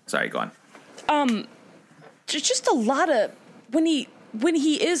sorry, go on. just a lot of when he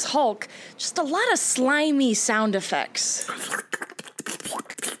is Hulk, just a lot of slimy sound effects.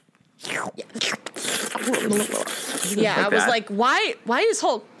 Yeah, I was like, why is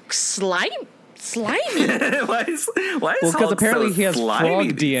Hulk slimy? why is Well, because Hulk apparently so he has slimy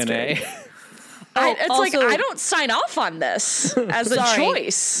frog these DNA. days? It's like, also- I don't sign off on this as a Sorry.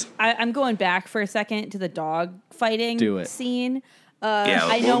 choice. I'm going back for a second to the dog fighting Do it. scene. Yeah,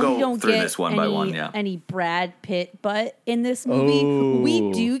 I we'll know go we don't through get this one by one, yeah. any Brad Pitt butt in this movie. Oh.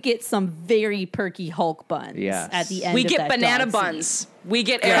 We do get some very perky Hulk buns Yes. at the end. We of get that banana dog scene. buns. We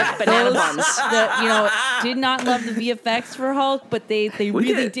get Eric banana buns. Did not love the VFX for Hulk, but they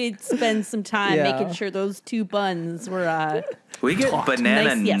really did spend some time Yeah. making sure those two buns were We get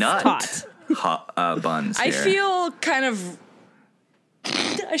banana Nice, yes, nut buns here. I feel kind of.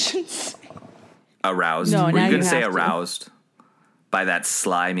 I shouldn't say. Aroused. No, Were now you going you to say have to. aroused by that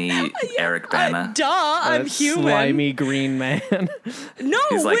slimy Eric Bana? Duh, I'm human. Slimy green man. No,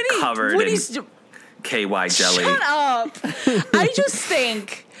 He's like when covered when in he's KY jelly. shut up. I just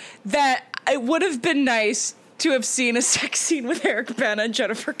think that it would have been nice to have seen a sex scene with Eric Bana and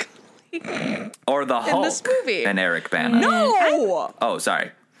Jennifer Connelly. Or the Hulk this movie. and Eric Bana. No, Oh,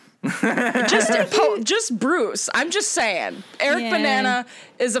 sorry. just Bruce. I'm just saying, Eric Yeah. Banana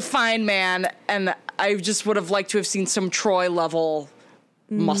is a fine man, and I just would have liked to have seen some Troy level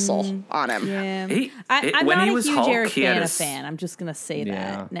muscle on him. Yeah. When I'm not he a was huge Hulk, Eric he had Bana a fan. I'm just gonna say Yeah.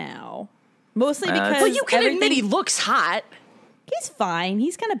 that now. Mostly because Well, you can admit everything- he looks hot. he's fine.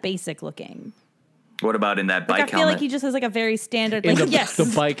 He's kind of basic looking. What about in that bike Like, I feel helmet? like he just has like a very standard, In like the, yes, the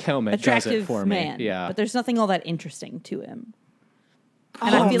bike helmet does attractive it for me. man. Yeah. But there's nothing all that interesting to him.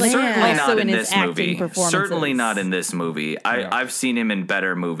 And I feel like Certainly also not in his this acting movie. performances. Certainly not in this movie. I've seen him in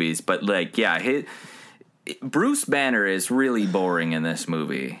better movies, but like, yeah, Bruce Banner is really boring in this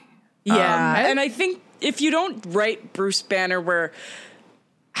movie. Yeah, and I think if you don't write Bruce Banner where,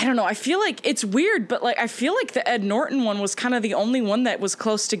 I don't know, I feel like it's weird, but like I feel like the Ed Norton one was kind of the only one that was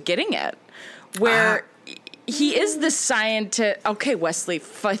close to getting it, where he is the scientist. Okay, Wesley,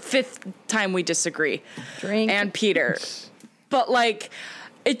 fifth time we disagree. Drink. And Peter. but like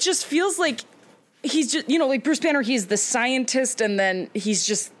it just feels like he's just, like Bruce Banner, he's the scientist and then he's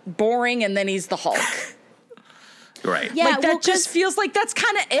just boring and then he's the Hulk. Right. Yeah, like that just feels like that's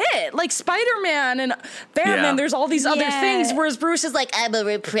kind of it. Like Spider-Man and Batman, there's all these other things, whereas Bruce is like, I'm a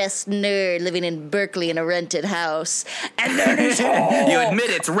repressed nerd living in Berkeley in a rented house. And then he's You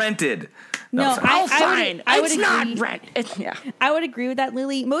admit it's rented. No, fine. I would it's agree. not rent. I would agree with that,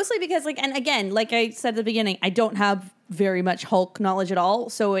 Lily, mostly because, like, and again, like I said at the beginning, I don't have very much Hulk knowledge at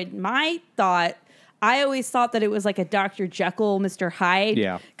all. So in my thought, I always thought that it was like a Dr. Jekyll, Mr.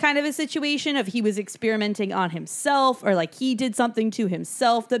 Hyde kind of a situation of he was experimenting on himself or like he did something to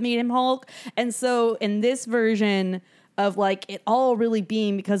himself that made him Hulk. And so in this version of like it all really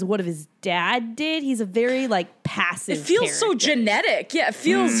being because of what his dad did, he's a very like passive It feels so genetic. Yeah, it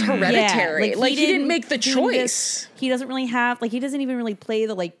feels hereditary. Yeah, like he didn't make the choice. He doesn't really have, like, he doesn't even really play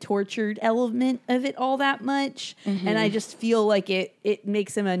the like tortured element of it all that much. And I just feel like it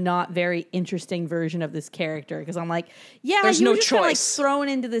makes him a not very interesting version of this character because I'm like, there's you're no just choice. kinda, like thrown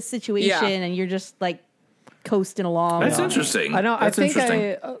into this situation and you're just like coasting along. That's interesting. I know. That's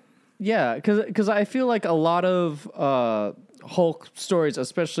interesting. Because I feel like a lot of Hulk stories,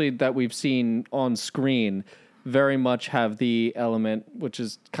 especially that we've seen on screen, very much have the element, which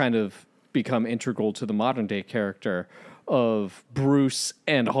has kind of become integral to the modern day character, of Bruce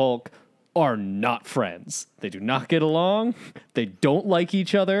and Hulk are not friends. They do not get along. They don't like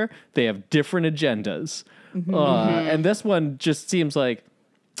each other. They have different agendas. And this one just seems like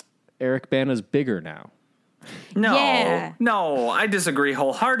Eric Bana's bigger now. No, I disagree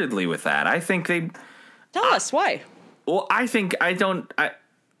wholeheartedly with that. I think they... Tell us why. Well,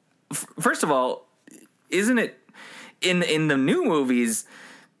 first of all, isn't it in the new movies,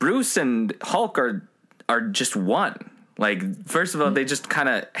 Bruce and Hulk are just one. Like, first of all, they just kind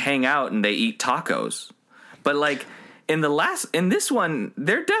of hang out and they eat tacos. But like in this one,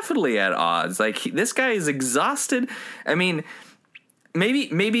 they're definitely at odds. Like this guy is exhausted. I mean, maybe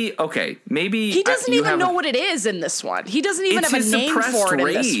he doesn't even know what it is in this one. He doesn't even have a name for it in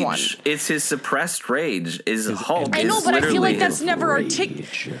this one. It's his suppressed rage. Hulk? I know, but I feel like that's never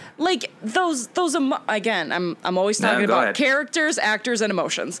articulated. Like those. Again, I'm always talking about characters, actors, and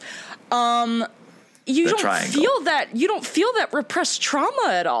emotions. You don't feel that. You don't feel that repressed trauma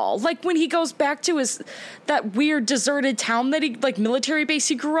at all. Like when he goes back to that weird deserted town that military base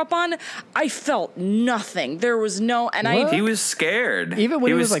he grew up on. I felt nothing. There was no, he was scared. Even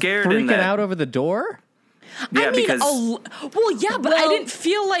when he was like scared freaking out over the door. Yeah, but I didn't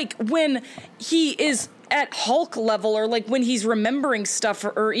feel like when he is at Hulk level or like when he's remembering stuff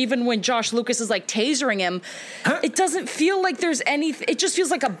or even when Josh Lucas is like tasering him, it doesn't feel like there's anything. It just feels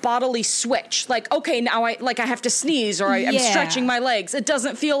like a bodily switch. Like, okay, now I have to sneeze or I'm stretching my legs. It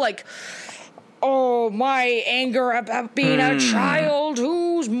doesn't feel like, oh, my anger about being a child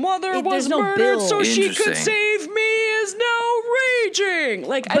whose mother was murdered so she could save me is now raging.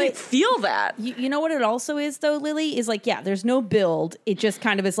 Like, I didn't feel that. You know what it also is, though, Lily? Is like, there's no build. It just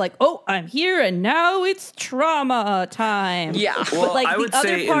kind of is like, oh, I'm here and now it's trauma time. Yeah. Well, but like I would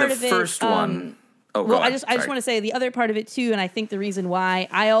say in the first one... I just want to say the other part of it too, and I think the reason why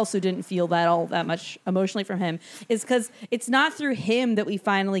I also didn't feel that all that much emotionally from him is because it's not through him that we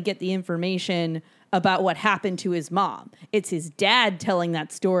finally get the information about what happened to his mom. It's his dad telling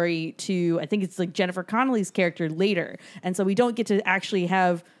that story to, I think it's like Jennifer Connelly's character later, and so we don't get to actually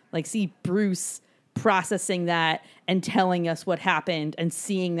see Bruce processing that and telling us what happened and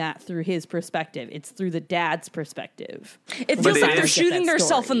seeing that through his perspective. It's through the dad's perspective. It feels like they're shooting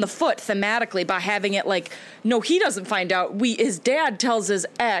themselves in the foot thematically by having it like, no, he doesn't find out. His dad tells his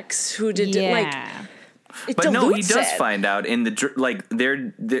ex who did it, like. But no, he does find out in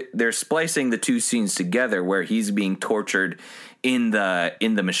they're splicing the two scenes together where he's being tortured in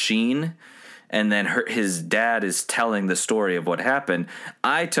the machine. And then his dad is telling the story of what happened.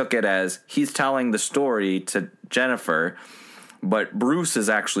 I took it as he's telling the story to Jennifer, but Bruce is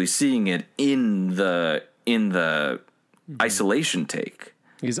actually seeing it in the isolation take.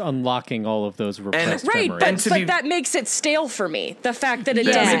 He's unlocking all of those repressed memories. But that makes it stale for me. The fact that it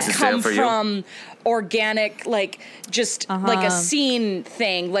doesn't come from organic, like just like a scene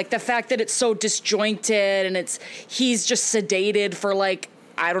thing. Like the fact that it's so disjointed and he's just sedated for like,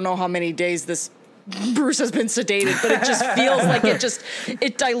 I don't know how many days Bruce has been sedated, but it just feels like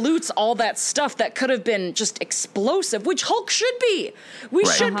it dilutes all that stuff that could have been just explosive, which Hulk should be. We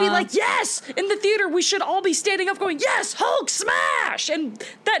should be like, yes, in the theater, we should all be standing up going, yes, Hulk smash. And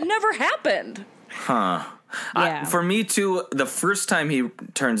that never happened. Yeah. For me too, the first time he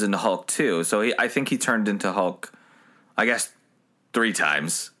turns into Hulk too. So I think he turned into Hulk, I guess 3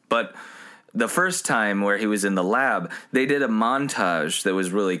 times, but the first time where he was in the lab, they did a montage that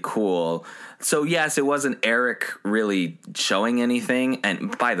was really cool. So, yes, it wasn't Eric really showing anything.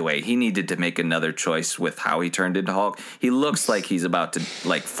 And by the way, he needed to make another choice with how he turned into Hulk. He looks like he's about to,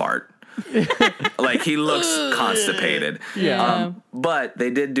 like, fart. Like, he looks constipated. Yeah. But they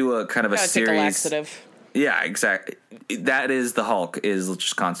did do a kind of a Gotta series. take a laxative. Yeah, exactly. That is the Hulk, is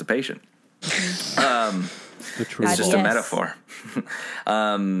just constipation. The true It's just Yes. a metaphor.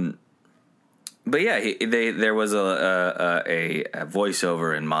 But yeah, there was a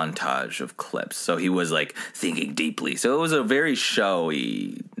voiceover and montage of clips, so he was like thinking deeply. So it was a very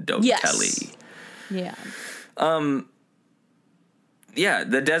showy, don't telly. Yeah. Yeah,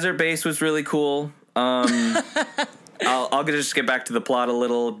 the desert base was really cool. I'll just get back to the plot a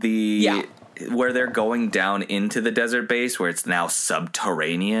little. Where they're going down into the desert base, where it's now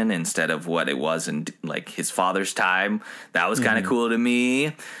subterranean instead of what it was in like his father's time. That was kind of cool to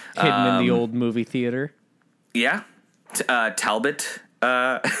me. Hidden in the old movie theater. Yeah, Talbot.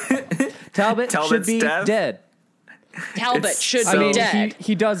 Talbot should be dead. Talbot should I be mean, dead.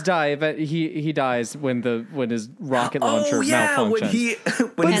 he does die, but he dies when his rocket launcher malfunctions. when he's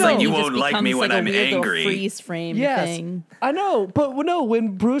And like, then you he just won't like me becomes, when like, a I'm weird little angry. Freeze frame Yes, thing. I know, but no,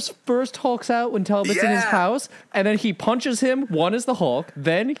 when Bruce first hulks out when Talbot's in his Yeah. house, and then he punches him, one is the Hulk,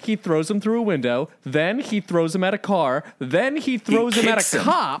 then he throws him through a window, then he throws him at a car, then he throws him at kicks a him.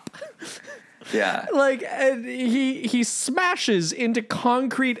 cop. Yeah. Like, and he smashes into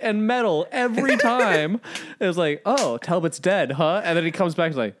concrete and metal every time. It was like, oh, Talbot's dead, huh? And then he comes back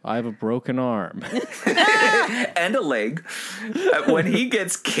and is like, I have a broken arm. And a leg. When he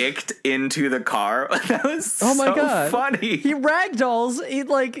gets kicked into the car, that was Oh my so God. funny. He ragdolls. He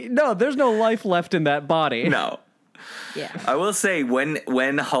no, there's no life left in that body. No. Yeah. I will say,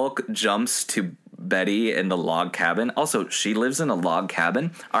 when Hulk jumps to Betty in the log cabin, also, she lives in a log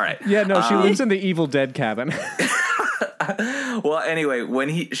cabin. All right. Yeah, no, she lives in the Evil Dead cabin. Well, anyway, when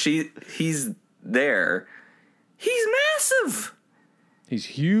he's there, he's massive. He's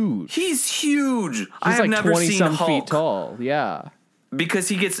huge. He's huge. I He's have like never 20 seen some Hulk. feet tall. Yeah. Because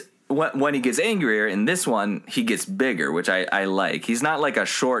he gets, when he gets angrier, in this one, he gets bigger, which I like. He's not like a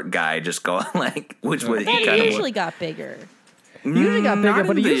short guy just going like, which would He kind usually got bigger. He usually got bigger, not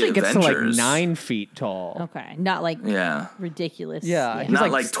but in he the usually gets to like Avengers. 9 feet tall. Okay. Not like Yeah. ridiculous. Yeah, he's Not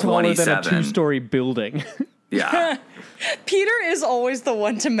like like taller than a 27. 2-story building. Yeah. Peter is always the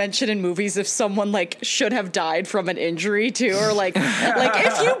one to mention in movies if someone like should have died from an injury too, or like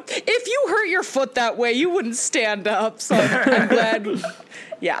if you hurt your foot that way, you wouldn't stand up. So I'm glad.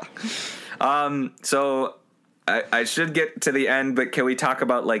 Yeah. So I should get to the end, but can we talk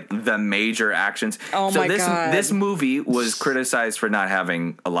about like the major actions? Oh so my God. This movie was criticized for not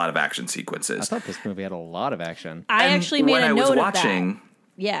having a lot of action I sequences. thought this movie had a lot of action. I And actually made when a I was note watching, of that.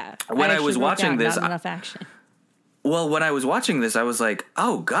 Yeah. when I actually was wrote watching down, this, not enough action. Well, when I was watching this, I was like,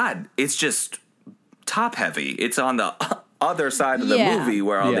 oh, God, it's just top heavy. It's on the other side of the Yeah. movie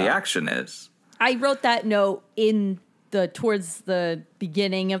where all the Yeah. action is. I wrote that note towards the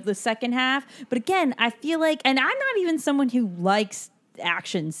beginning of the second half. But again, I feel like, and I'm not even someone who likes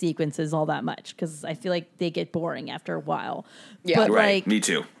action sequences all that much because I feel like they get boring after a while. Yeah. But Right. like, Me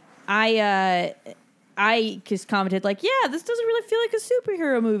too. I just commented like, yeah, this doesn't really feel like a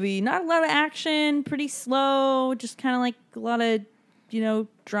superhero movie. Not a lot of action, pretty slow, just kind of like a lot of,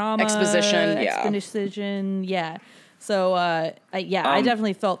 drama. Exposition, yeah. So, I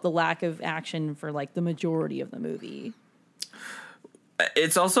definitely felt the lack of action for like the majority of the movie.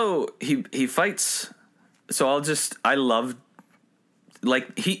 It's also, he fights. So I love,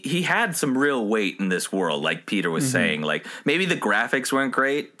 like, he had some real weight in this world, like Peter was saying. Like, maybe the graphics weren't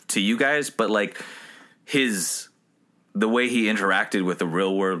great to you guys, but like, the way he interacted with the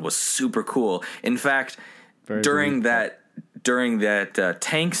real world was super cool. In fact, during that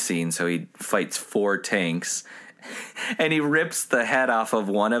tank scene, so he fights 4 tanks, and he rips the head off of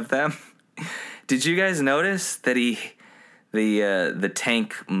one of them. Did you guys notice that the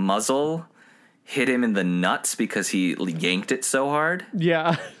tank muzzle hit him in the nuts because he yanked it so hard?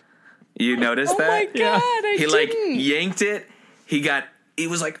 Yeah. You noticed that? Oh my God, I He didn't. yanked it. He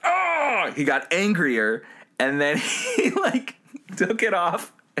was like, oh, he got angrier, and then he took it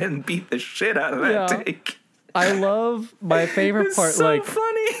off and beat the shit out of that tank. I love my favorite It's part, so like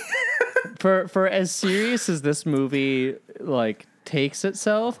funny. for as serious as this movie takes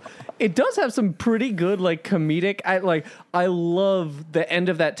itself, it does have some pretty good comedic. I love the end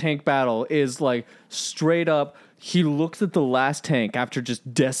of that tank battle is straight up. He looks at the last tank after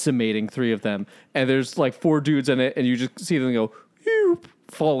just decimating 3 of them, and there's 4 dudes in it, and you just see them go, "Yoop,"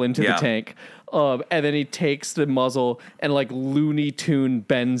 fall into the tank. And then he takes the muzzle and like Looney Tune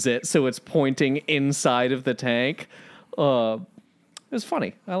bends it so it's pointing inside of the tank. It was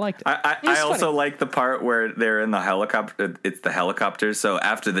funny. I liked it. I also like the part where they're in the helicopter. It's the helicopters. So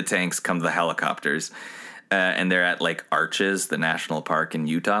after the tanks come the helicopters, and they're at like Arches, the national park in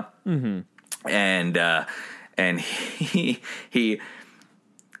Utah, and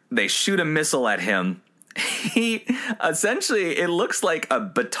they shoot a missile at him. He essentially, it looks like a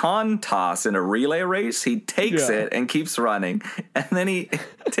baton toss in a relay race. He takes it and keeps running, and then he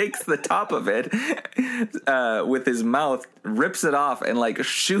takes the top of it with his mouth, rips it off, and like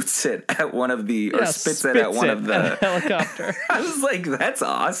shoots it at one of the or spits it at one of the helicopter. I was like, that's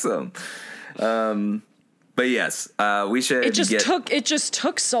awesome. But yes, we should. It just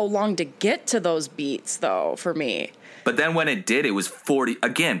took so long to get to those beats, though, for me. But then when it did, it was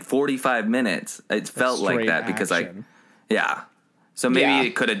 45 minutes. It felt like that because So maybe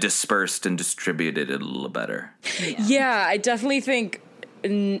it could have dispersed and distributed it a little better. Yeah, I definitely think,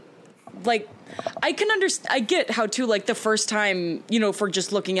 like, I can understand. I get how too, like, the first time, you know, if we're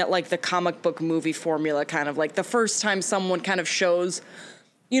just looking at like the comic book movie formula, kind of like the first time someone kind of shows,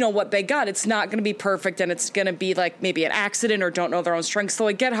 you know, what they got, it's not going to be perfect, and it's going to be like maybe an accident or don't know their own strengths. So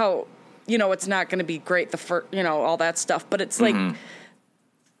I get how, you know, it's not going to be great the first, you know, all that stuff. But it's like,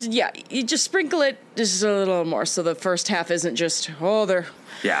 you just sprinkle it just a little more. So the first half isn't just,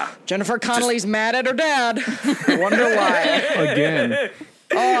 Jennifer Connelly's mad at her dad. I wonder why. Again.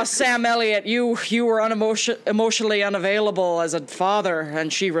 Oh, Sam Elliott, you were emotionally unavailable as a father,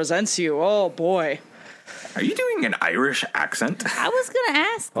 and she resents you. Oh, boy. Are you doing an Irish accent? I was going to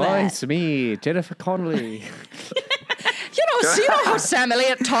ask that. Oh, it's me, Jennifer Connelly. You know how Sam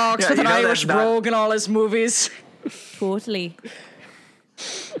Elliott talks with an Irish brogue in all his movies?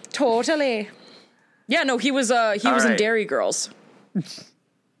 Totally. Yeah, no, he was in Dairy Girls.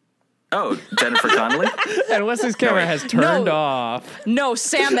 Oh, Jennifer Connelly? And Wesley's camera has turned off. No,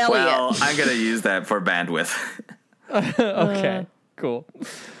 Sam Elliott. Well, I'm going to use that for bandwidth. Okay, cool.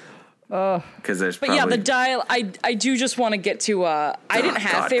 Because there's probably... the dial. I do just want to get to. I didn't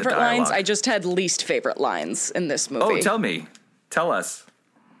have favorite lines. I just had least favorite lines in this movie. Oh, tell me. Tell us.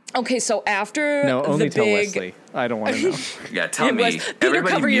 Okay, so after only the tell big... Wesley. I don't want to know. Yeah, tell me. Peter,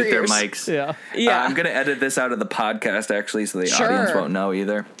 Everybody cover mute your their ears. mics. Yeah. I'm going to edit this out of the podcast, actually, so the audience won't know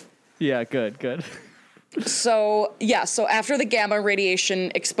either. Yeah, good. So after the gamma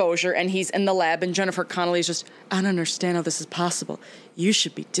radiation exposure, and he's in the lab, and Jennifer Connelly's just, I don't understand how this is possible. You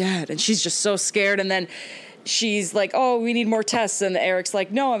should be dead. And she's just so scared. And then she's like, oh, we need more tests. And Eric's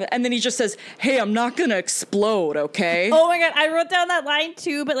like, no. And then he just says, hey, I'm not going to explode, okay? Oh my God. I wrote down that line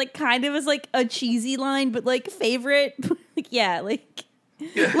too, but like kind of as like a cheesy line, but like favorite. Like,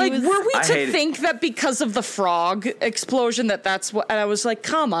 were we to think that because of the frog explosion that's what, and I was like,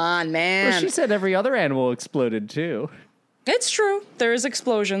 come on, man. Well, she said every other animal exploded too. It's true. There is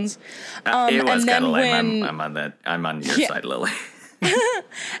explosions. It was kind of when, I'm on your side, Lily.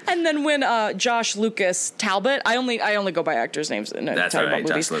 And then when Josh Lucas Talbot, I only go by actors' names. That's all right.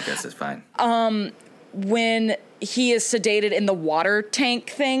 Josh Lucas is fine. When he is sedated in the water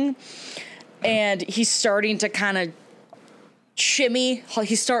tank thing, and he's starting to kind of shimmy,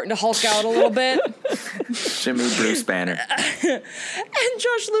 he's starting to Hulk out a little bit. Shimmy Bruce Banner. And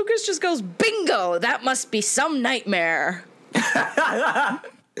Josh Lucas just goes, bingo, that must be some nightmare.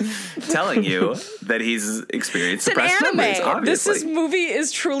 Telling you that he's experienced it's suppressed an memories, anime. obviously. This movie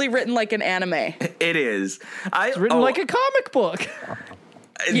is truly written like an anime. It is. It's written like a comic book.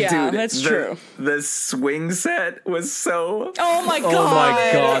 Yeah, dude, that's true. The swing set was so... Oh my God. Oh my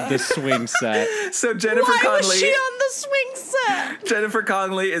God, the swing set. So Jennifer Why Connelly... was she on the swing set? Jennifer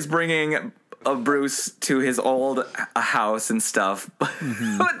Connelly is bringing Bruce to his old house and stuff.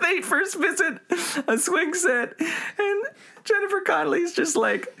 But they first visit a swing set, and Jennifer Connelly's just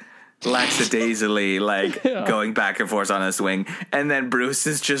like lackadaisically going back and forth on a swing, and then Bruce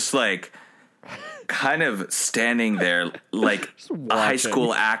is just like kind of standing there like a high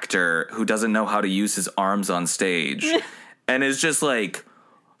school actor who doesn't know how to use his arms on stage and is just like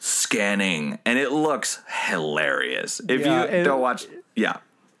scanning, and it looks hilarious. If you don't watch...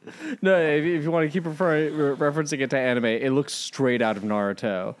 No, if you want to keep referencing it to anime, it looks straight out of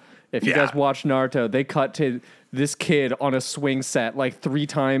Naruto. If you guys watch Naruto, they cut to this kid on a swing set like 3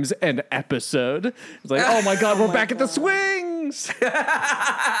 times an episode. It's like, oh my God, we're back at the swings.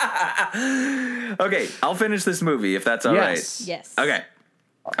 Okay, I'll finish this movie if that's all right. Yes. Okay.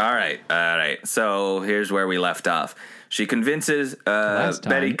 All right. So here's where we left off. She convinces,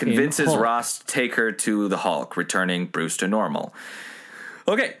 Betty convinces Ross to take her to the Hulk, returning Bruce to normal.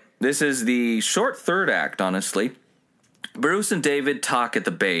 Okay, this is the short third act, honestly. Bruce and David talk at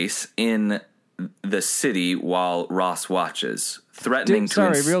the base in the city while Ross watches, threatening to...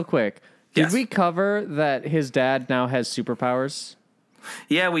 Sorry, real quick. Did Yes. we cover that his dad now has superpowers?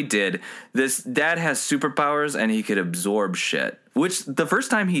 Yeah, we did. This dad has superpowers and he could absorb shit, which the first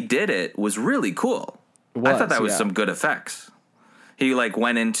time he did it was really cool. I thought that was some good effects. He like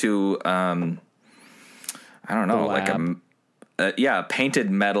went into, I don't know, like a painted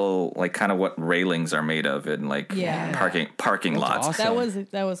metal, like kind of what railings are made of in like parking lots. Awesome.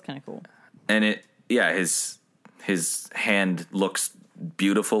 That was kind of cool. And his hand looks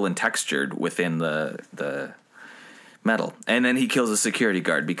beautiful and textured within the metal. And then he kills a security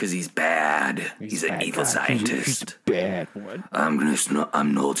guard because he's bad. He's an evil scientist. Bad one. I'm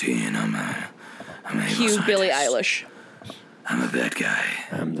Nolte and I'm a evil Cue Billie scientist. Eilish. I'm a bad guy.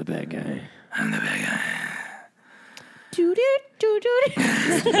 I'm the bad guy. I'm the bad guy.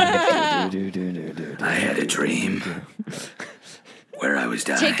 I had a dream where I was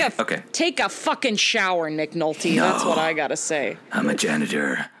dying. Take a fucking shower, Nick Nolte. No. That's what I gotta say. I'm a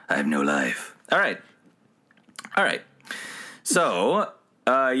janitor. I have no life. All right. So,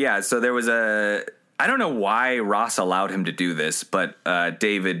 so there was I don't know why Ross allowed him to do this, but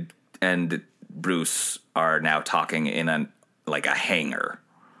David and Bruce are now talking in a hangar.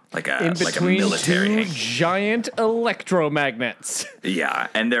 Like a military hangar. Giant electromagnets. Yeah,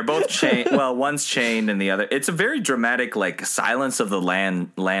 and they're both chained. Well, one's chained and the other. It's a very dramatic, like, Silence of the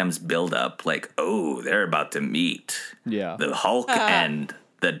Lambs build-up. Like, oh, they're about to meet. Yeah. The Hulk and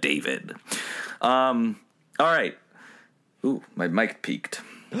the David. All right. Ooh, my mic peaked.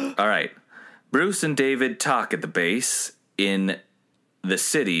 All right. Bruce and David talk at the base in the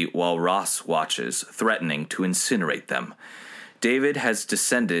city while Ross watches, threatening to incinerate them. David has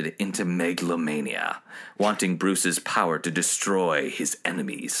descended into megalomania, wanting Bruce's power to destroy his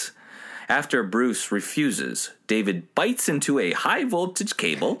enemies. After Bruce refuses, David bites into a high-voltage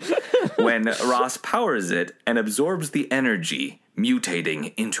cable when Ross powers it and absorbs the energy,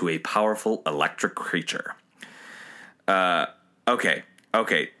 mutating into a powerful electric creature. Okay.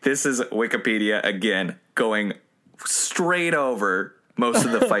 This is Wikipedia, again, going straight over most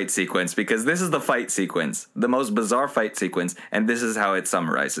of the fight sequence, because this is the fight sequence, the most bizarre fight sequence, and this is how it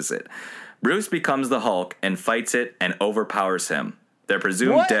summarizes it. Bruce becomes the Hulk and fights it and overpowers him. They're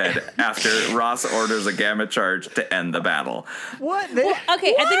presumed dead after Ross orders a gamma charge to end the battle. What? Well,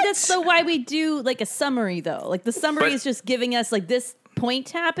 okay, I think that's why we do like a summary, though. Like the summary is just giving us like this point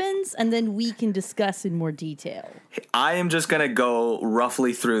happens, and then we can discuss in more detail. I am just going to go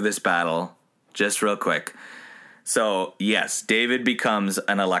roughly through this battle, just real quick. So, yes, David becomes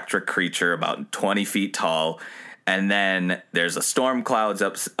an electric creature about 20 feet tall, and then there's a storm clouds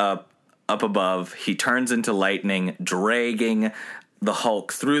up above. He turns into lightning, dragging the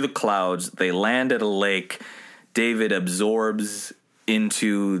Hulk through the clouds. They land at a lake. David absorbs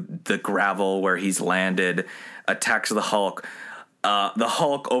into the gravel where he's landed, attacks the Hulk. The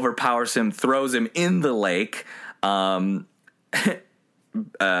Hulk overpowers him, throws him in the lake.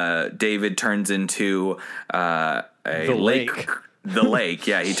 David turns into a lake. The lake,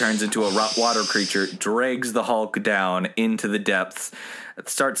 yeah. He turns into a water creature, drags the Hulk down into the depths,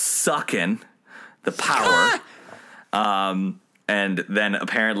 starts sucking the power. And then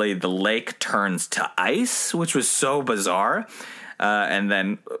apparently the lake turns to ice, which was so bizarre. And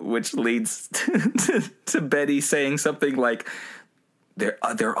then, which leads to Betty saying something like,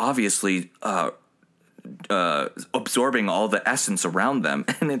 they're obviously absorbing all the essence around them.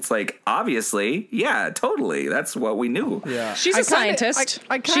 And it's like, obviously, yeah, totally. That's what we knew. Yeah. She's a scientist.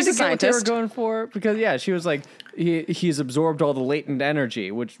 She's a scientist. What they were going for, because she was like, he's absorbed all the latent energy,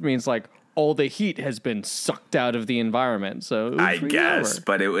 which means like all the heat has been sucked out of the environment. So I guess,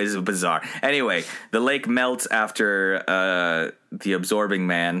 but it was bizarre. Anyway, the lake melts after the absorbing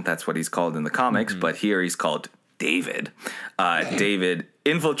man. That's what he's called in the comics, but here he's called David. David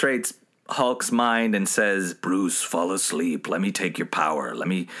infiltrates Hulk's mind and says, "Bruce, fall asleep. Let me take your power. Let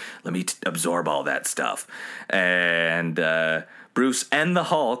me absorb all that stuff." And Bruce and the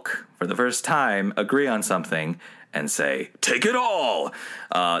Hulk, for the first time, agree on something and say, "Take it all!"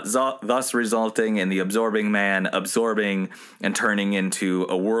 Thus resulting in the absorbing man absorbing and turning into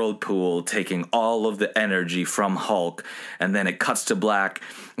a whirlpool, taking all of the energy from Hulk. And then it cuts to black,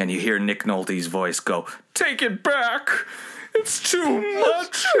 and you hear Nick Nolte's voice go, "Take it back! It's too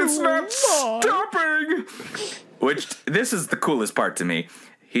much! It's not stopping!" Which, this is the coolest part to me.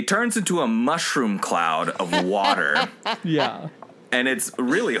 He turns into a mushroom cloud of water. Yeah. And it's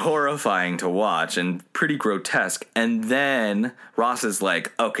really horrifying to watch and pretty grotesque. And then Ross is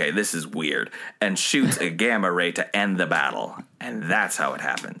like, okay, this is weird, and shoots a gamma ray to end the battle. And that's how it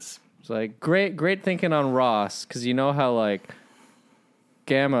happens. It's like great thinking on Ross, because you know how like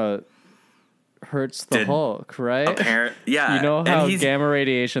gamma hurts the Hulk, right? Yeah. You know how gamma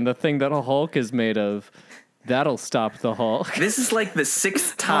radiation, the thing that a Hulk is made of, that'll stop the Hulk. This is like the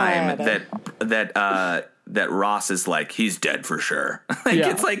 6th time that Ross is like, he's dead for sure.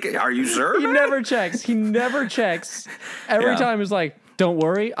 It's like, are you sure? He never checks. Every time he's like, don't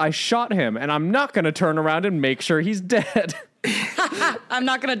worry, I shot him, and I'm not going to turn around and make sure he's dead. I'm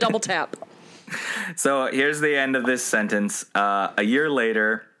not going to double tap. So here's the end of this sentence. A year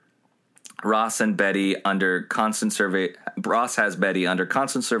later, Ross has Betty under constant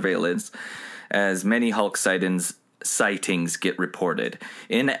surveillance as many Hulk sightings get reported.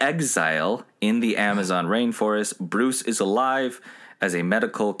 In exile in the Amazon rainforest, Bruce is alive as a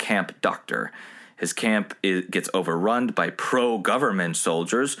medical camp doctor. His camp gets overrun by pro-government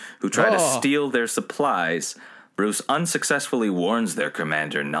soldiers who try to steal their supplies. Bruce unsuccessfully warns their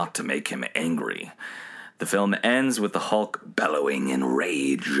commander not to make him angry. The film ends with the Hulk bellowing in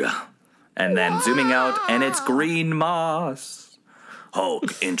rage. And then zooming out, and it's green moss. Hulk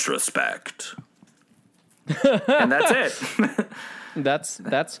introspect. And that's it.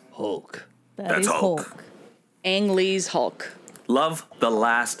 That's Hulk. That's Hulk. Ang Lee's Hulk. Love the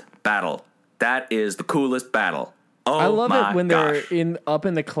last battle. That is the coolest battle. Oh, I love my it when gosh. they're up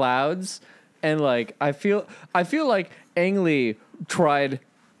in the clouds, and like I feel like Ang Lee tried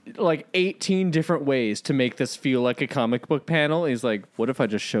like 18 different ways to make this feel like a comic book panel. He's like, what if I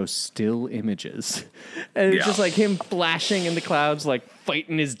just show still images? And it's just like him flashing in the clouds, like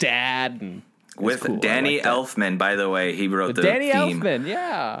fighting his dad. And with cool. Danny Elfman, by the way, he wrote the Danny theme. Elfman,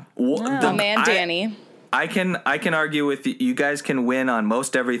 yeah. The man Danny. I can argue with you. You guys can win on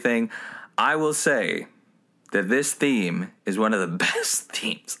most everything. I will say that this theme is one of the best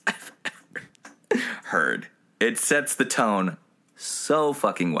themes I've ever heard. It sets the tone so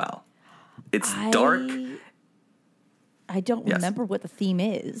fucking well. It's dark. I don't remember what the theme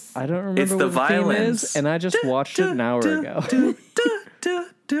is. I don't remember It's what the the violence. theme is, and I just watched it an hour ago.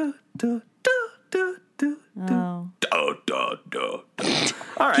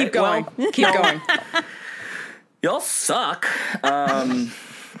 All right, Keep going. well, Keep going. y'all suck.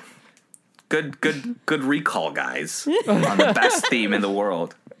 Good recall, guys, on the best theme in the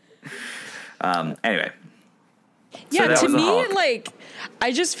world. Anyway. Yeah, So to me, Hulk. like,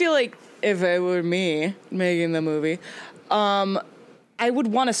 I just feel like if it were me making the movie, I would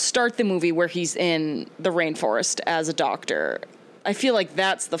want to start the movie where he's in the rainforest as a doctor. I feel like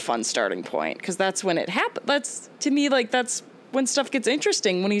that's the fun starting point, because that's when it happens. That's, to me, like, that's when stuff gets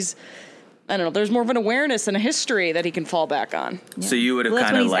interesting, when he's, I don't know, there's more of an awareness and a history that he can fall back on. Yeah. So you would have Well,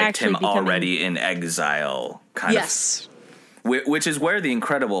 that's kind when of he's liked actually him becoming- already in exile, kind of. Yes. Which is where the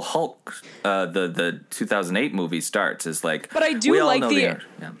Incredible Hulk, the 2008 movie starts. Is like, But I do we all like know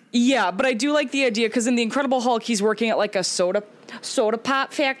but I do like the idea, because in the Incredible Hulk, he's working at like a soda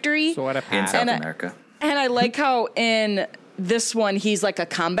pop factory. in South America. And I like how in this one he's like a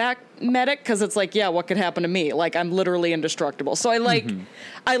combat medic, because it's like, yeah, what could happen to me? Like, I'm literally indestructible. So I like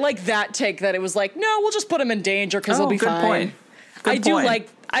that take, that it was like, no, we'll just put him in danger because he'll be good fine. point. Good point.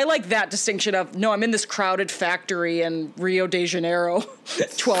 I like that distinction of, no, I'm in this crowded factory in Rio de Janeiro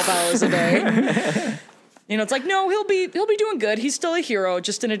 12 hours a day. You know, it's like, no, he'll be doing good. He's still a hero,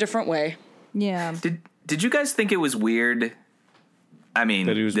 just in a different way. Yeah. Did you guys think it was weird? I mean,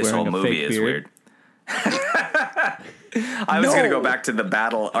 That he was this whole wearing a movie fake is beard? weird. I was going to go back to the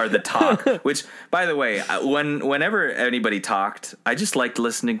battle or the talk, which, by the way, whenever anybody talked, I just liked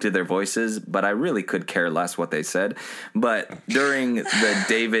listening to their voices, but I really could care less what they said. But during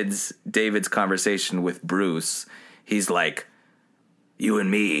the David's conversation with Bruce, he's like, "You and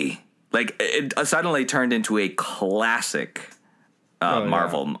me," like it suddenly turned into a classic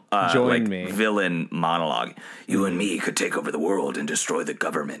Marvel Join me. villain monologue. "You and me could take over the world and destroy the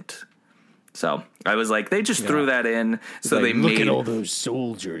government." So I was like, they just threw that in, so Like, they look made at all those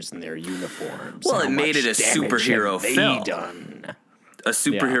soldiers in their uniforms. Well, How it made much it a damage superhero have they film. done? a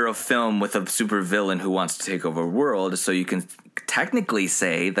superhero film with a super villain who wants to take over the world. So you can technically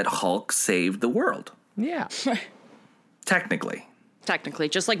say that Hulk saved the world. Yeah. Technically,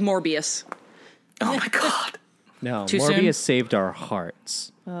 Just like Morbius. oh my god. No, Too Morbius soon? saved our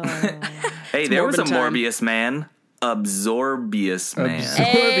hearts. Hey, there was a Morbin time. Morbius man. Absorbius man.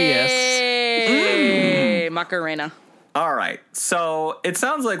 Morbius. Hey, Macarena. All right. So it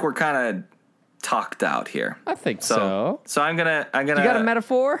sounds like we're kind of talked out here. I think so. So I'm gonna. You got a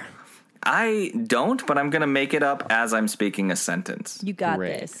metaphor? I don't, but I'm gonna make it up as I'm speaking a sentence. You got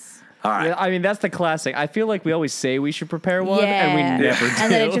Great. this. All right. Yeah, I mean, that's the classic. I feel like we always say we should prepare one, and we never do.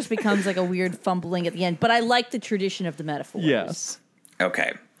 And then it just becomes like a weird fumbling at the end. But I like the tradition of the metaphors. Yes.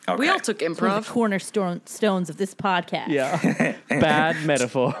 Okay. Okay. We all took One of the improv. cornerstones of this podcast. Yeah. Bad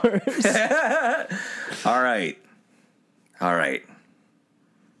metaphors. All right.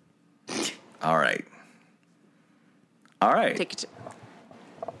 Take it.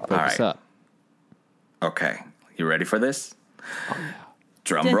 Focus up. Okay. You ready for this?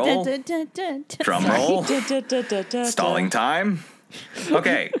 Drum roll. Drum roll. Stalling time.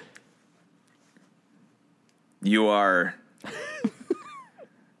 Okay. You are.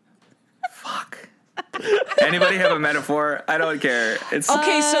 Fuck. Anybody have a metaphor? I don't care. It's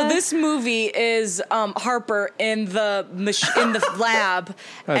Okay, so this movie is Harper in the lab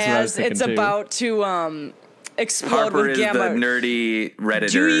That's what I was as thinking it's too. about to explode Harper with is gamma. the nerdy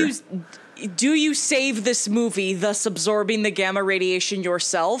Redditor. Do you save this movie, thus absorbing the gamma radiation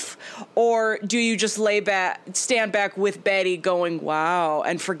yourself, or do you just stand back with Betty, going "Wow"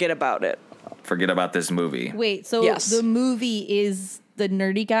 and forget about it? Forget about this movie. Wait, so Yes. the movie is the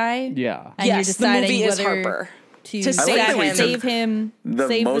nerdy guy? Yeah. And Yes, you're the deciding movie is whether Harper. to To save, save him, him. save him, The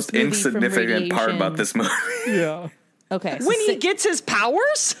save most this movie insignificant from part radiation. about this movie. Yeah. Okay. so When he gets his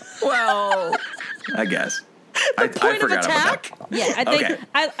powers, Well, I guess. I point of forgot attack. about that. yeah, I think, Okay.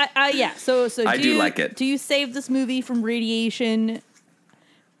 yeah. So I do you, like it. Do you save this movie from radiation,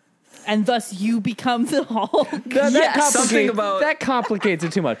 and thus you become the Hulk? That complicates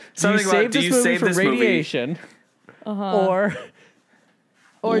it too much. Something about, do you save this movie from radiation, or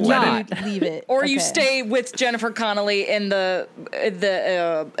Or not? do you leave it? Or you Okay. stay with Jennifer Connelly in the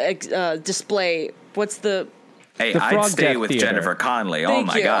display. What's the? Hey, The I'd Frog stay Death with Theater. Jennifer Connelly. Oh Thank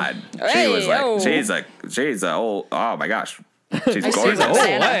my you. God. Hey, She's a old, oh my gosh. She's I see gorgeous. that.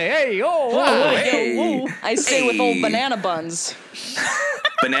 Banana. Hey. I stay with old banana buns.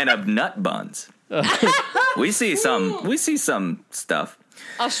 Banana nut buns. We see some stuff.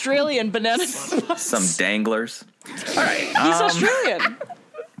 Australian banana buns. Some danglers. All right. He's Australian.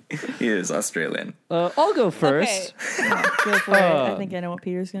 He is Australian. I'll go first. Okay. Go for it. I think I know what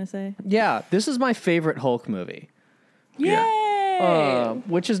Peter's gonna say. Yeah, this is my favorite Hulk movie, Yay!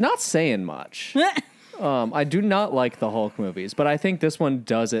 which is not saying much. I do not like the Hulk movies, but I think this one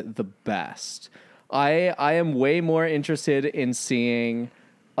does it the best. I am way more interested in seeing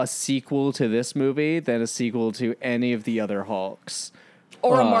a sequel to this movie than a sequel to any of the other Hulks.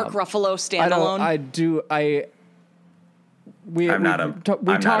 Or a Mark Ruffalo standalone. We I'm not a talked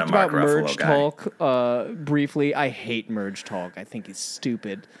Mark about Ruffalo merged guy. Hulk briefly. I hate merged Hulk. I think he's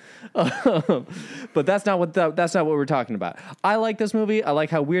stupid. But that's not what we're talking about. I like this movie. I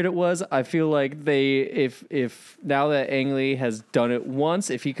like how weird it was. I feel like if now that Ang Lee has done it once,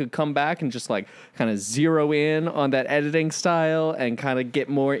 if he could come back and just like kind of zero in on that editing style and kind of get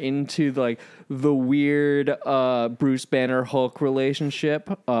more into like the weird Bruce Banner Hulk relationship,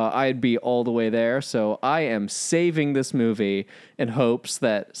 I'd be all the way there. So I am saving this movie in hopes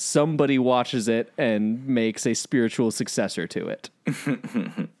that somebody watches it and makes a spiritual successor to it.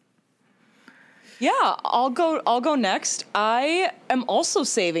 Yeah, I'll go next. I am also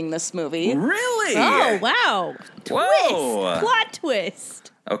saving this movie. Really? Oh wow! Whoa. Plot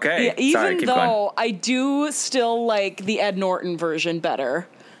twist. Okay. Yeah, even Sorry, keep though I do still like the Ed Norton version better.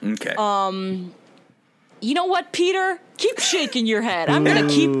 going. Okay. You know what, Peter? Keep shaking your head. I'm gonna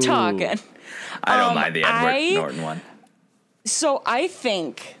keep talking. I don't mind the Edward I- Norton one. So I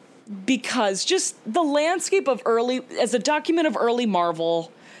think because just the landscape of as a document of early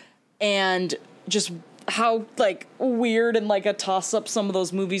Marvel, and just how like weird and like a toss up some of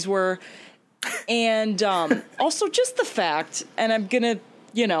those movies were, and also just the fact, and I'm gonna,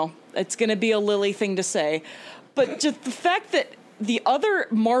 it's gonna be a Lily thing to say, but just the fact that the other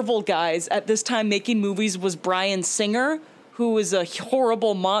Marvel guys at this time making movies was Bryan Singer, who is a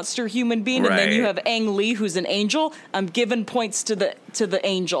horrible monster human being, and then you Right. have Ang Lee, who's an angel. I'm giving points to the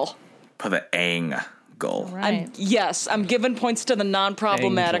angel. For the angle. Right. I'm giving points to the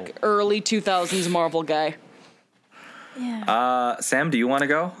non-problematic Angel. early 2000s Marvel guy. Yeah. Sam, do you want to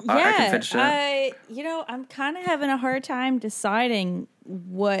go? Yeah, I can finish it. I'm kind of having a hard time deciding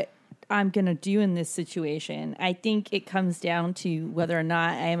what I'm going to do in this situation. I think it comes down to whether or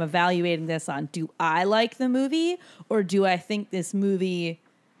not I am evaluating this on, do I like the movie, or do I think this movie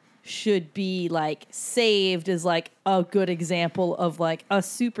should be like saved as like a good example of like a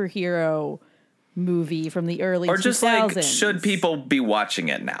superhero movie from the early 2000s. Or just like, should people be watching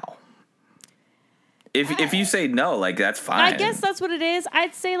it now? If you say no, like that's fine. I guess that's what it is.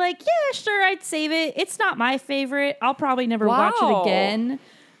 I'd say like, yeah, sure, I'd save it. It's not my favorite. I'll probably never watch it Wow. again.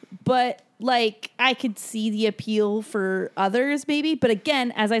 But like, I could see the appeal for others, maybe. But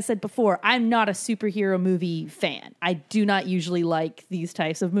again, as I said before, I'm not a superhero movie fan. I do not usually like these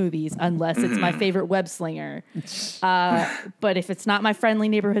types of movies unless it's my favorite web slinger. But if it's not my friendly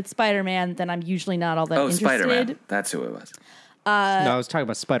neighborhood Spider-Man, then I'm usually not all that interested. Spider-Man. That's who it was. No, I was talking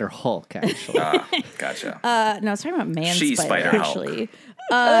about Spider-Hulk, actually. Gotcha. No, I was talking about Spider-Hulk. actually.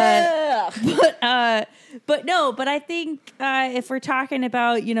 But I think if we're talking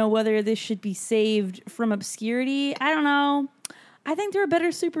about, whether this should be saved from obscurity, I don't know. I think there are better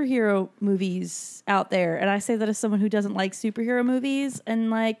superhero movies out there. And I say that as someone who doesn't like superhero movies.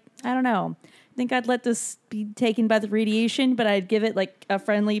 And I don't know. I think I'd let this be taken by the radiation, but I'd give it a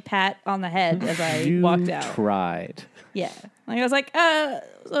friendly pat on the head as I walked out. You tried. Yeah. I was like,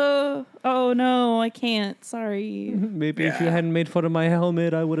 oh no, I can't. Sorry. Maybe if you hadn't made fun of my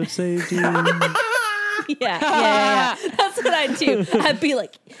helmet, I would have saved you. Yeah. That's what I'd do. I'd be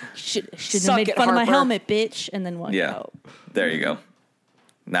like, shouldn't have made fun of my helmet, bitch, and then walk out. There you go.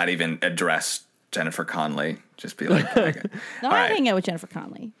 Not even address Jennifer Connelly. Just be like, okay. No, I hang out with Jennifer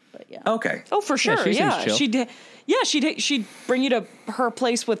Connelly, but yeah. Okay. Oh, for sure. Yeah, she seems chill. She'd bring you to her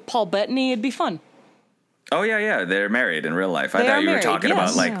place with Paul Bettany. It'd be fun. Oh, yeah. They're married in real life. I thought you were talking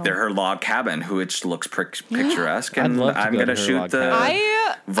about her log cabin, which looks picturesque. And I'm going to shoot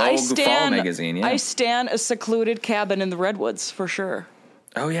the Vogue Fall magazine. Yeah. I stan a secluded cabin in the Redwoods for sure.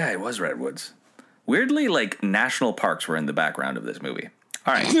 Oh, yeah, it was Redwoods. Weirdly, national parks were in the background of this movie.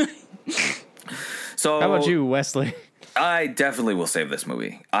 All right. So, how about you, Wesley? I definitely will save this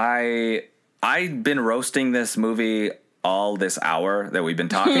movie. I've been roasting this movie all this hour that we've been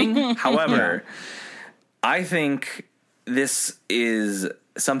talking. However, I think this is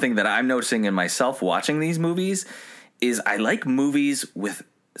something that I'm noticing in myself watching these movies is I like movies with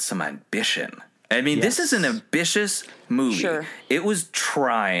some ambition. I mean, this is an ambitious movie. Sure. It was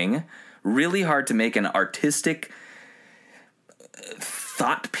trying really hard to make an artistic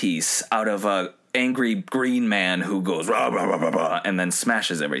thought piece out of a angry green man who goes rah, rah, rah, rah, rah, and then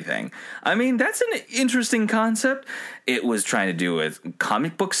smashes everything. I mean, that's an interesting concept. It was trying to do it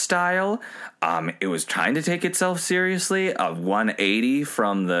comic book style. It was trying to take itself seriously, a 180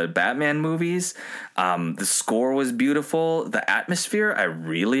 from the Batman movies. The score was beautiful. The atmosphere I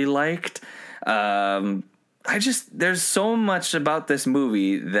really liked. There's so much about this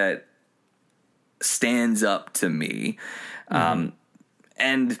movie that stands up to me. And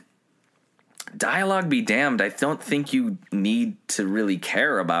dialogue be damned, I don't think you need to really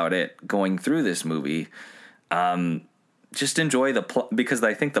care about it going through this movie. Just enjoy the plot, because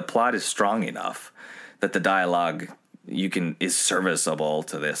I think the plot is strong enough that the dialogue is serviceable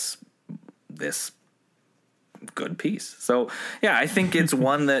to this good piece. So yeah, I think it's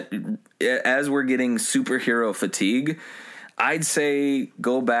one that as we're getting superhero fatigue, I'd say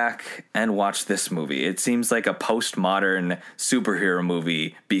go back and watch this movie. It seems like a postmodern superhero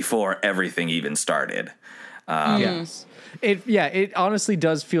movie before everything even started. Yes. It honestly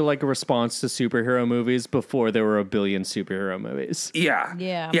does feel like a response to superhero movies before there were a billion superhero movies. Yeah,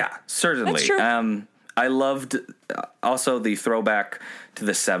 certainly. That's true. I loved also the throwback to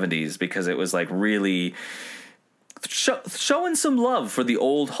the 70s because it was really showing some love for the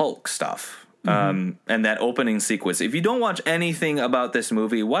old Hulk stuff. And that opening sequence. If you don't watch anything about this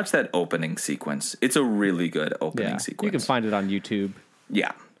movie, watch that opening sequence. It's a really good opening sequence. You can find it on YouTube.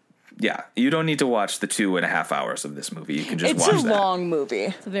 Yeah. You don't need to watch the 2.5 hours of this movie. You can just watch that. It's a long movie.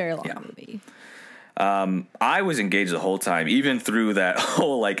 It's a very long movie. I was engaged the whole time, even through that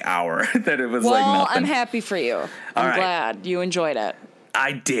whole hour that it was nothing. Well, I'm happy for you. I'm glad you enjoyed it.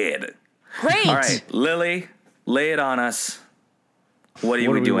 I did. Great. All right, Lily, lay it on us. What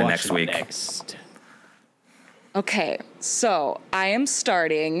are we doing next week? Okay, so I am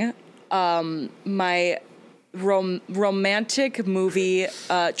starting my romantic movie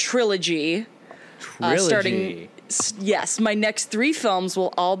trilogy. Starting, yes, my next 3 films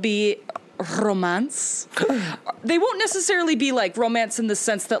will all be romance. They won't necessarily be romance in the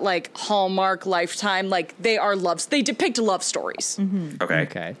sense that Hallmark, Lifetime, they are loves. They depict love stories. Mm-hmm.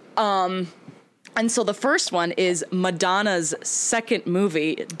 Okay. And so the first one is Madonna's second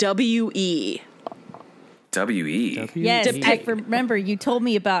movie, W.E. W.E. Yes, I remember you told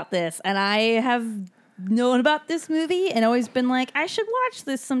me about this, and I have known about this movie and always been I should watch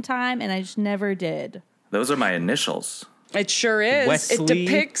this sometime, and I just never did. Those are my initials. It sure is. Wesley it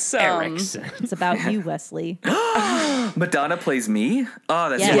depicts Erickson. It's about you, Wesley. Madonna plays me? Oh,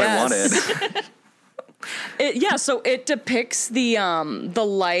 that's what I wanted. So it depicts the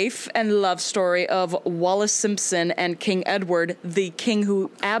life and love story of Wallace Simpson and King Edward, the king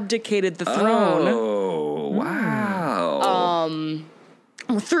who abdicated the throne. Oh, wow.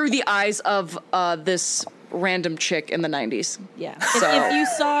 through the eyes of this random chick in the 90s. Yeah. So.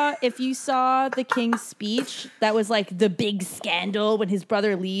 If you saw the King's Speech, that was like the big scandal when his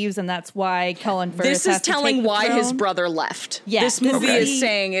brother leaves, and that's why Colin Firth This has is to telling take the why throne. his brother left. Yeah, This movie okay. is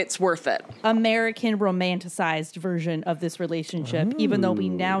saying it's worth it. American romanticized version of this relationship, even though we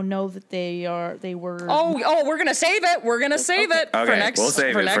now know that they were. Oh, we're gonna save it. We're gonna save it Okay, for next. we'll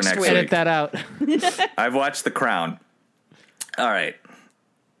save it for next week. week. Edit that out. I've watched The Crown. All right.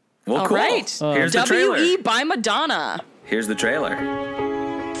 Well, All cool. right. Here's the trailer. W.E. by Madonna. Here's the trailer.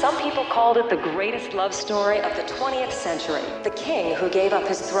 Some people called it the greatest love story of the 20th century. The king who gave up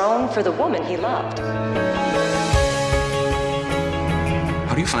his throne for the woman he loved.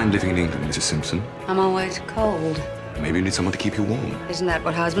 How do you find living in England, Mrs. Simpson? I'm always cold. Maybe you need someone to keep you warm. Isn't that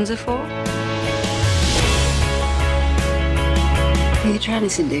what husbands are for? Are you trying to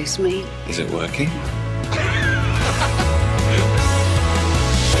seduce me? Is it working?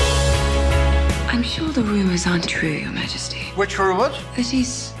 I'm sure the rumors aren't true, Your Majesty. Which rumors? That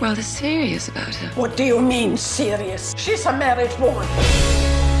he's rather serious about her. What do you mean, serious? She's a married woman.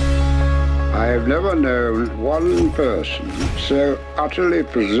 I have never known one person so utterly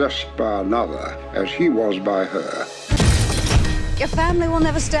possessed by another as he was by her. Your family will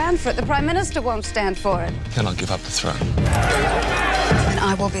never stand for it. The Prime Minister won't stand for it. Then I'll give up the throne. And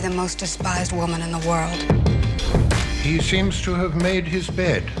I will be the most despised woman in the world. He seems to have made his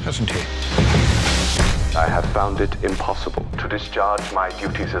bed, hasn't he? I have found it impossible to discharge my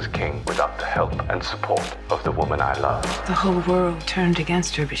duties as king without the help and support of the woman I love. The whole world turned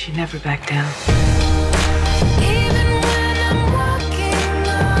against her, but she never backed down. Even when I'm walking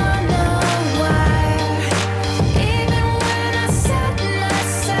on a wire, even when I set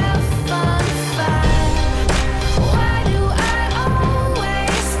myself on fire, why do I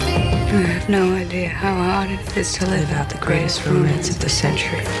always feel? You have no idea how hard it is to live out the greatest romance of the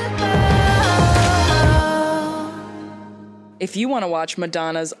century. If you want to watch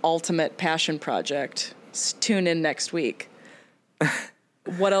Madonna's ultimate passion project, tune in next week.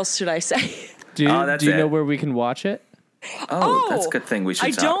 What else should I say? Do you know where we can watch it? Oh, that's a good thing we should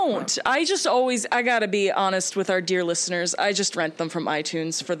I talk don't. about. I gotta be honest with our dear listeners. I just rent them from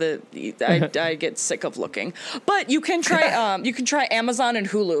iTunes for I get sick of looking. But you can try Amazon and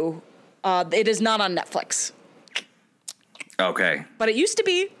Hulu. It is not on Netflix. Okay. But it used to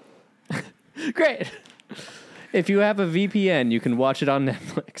be. Great. If you have a VPN, you can watch it on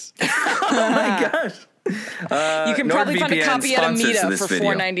Netflix. Oh my gosh. You can probably find a copy at Amita for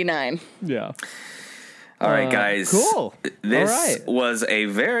 $4.99. Yeah. All right, guys. Cool. This was a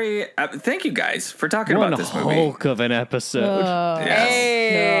very... thank you guys for talking about this movie. One hulk of an episode.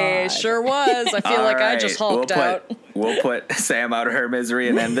 Hey, sure was. I feel like I just hulked out. We'll put Sam out of her misery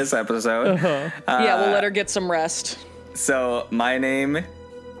and end this episode. Yeah, we'll let her get some rest. So, my name...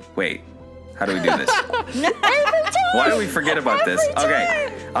 Wait. How do we do this? Why do we forget about this?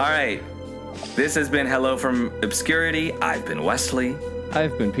 Okay. All right. This has been Hello from Obscurity. I've been Wesley.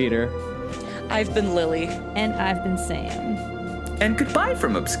 I've been Peter. I've been Lily. And I've been Sam. And goodbye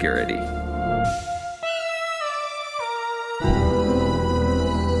from Obscurity.